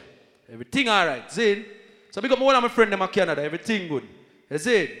Crush there. Everything alright. See? So big up all of my friends in Canada. Everything good. You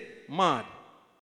see? Mad.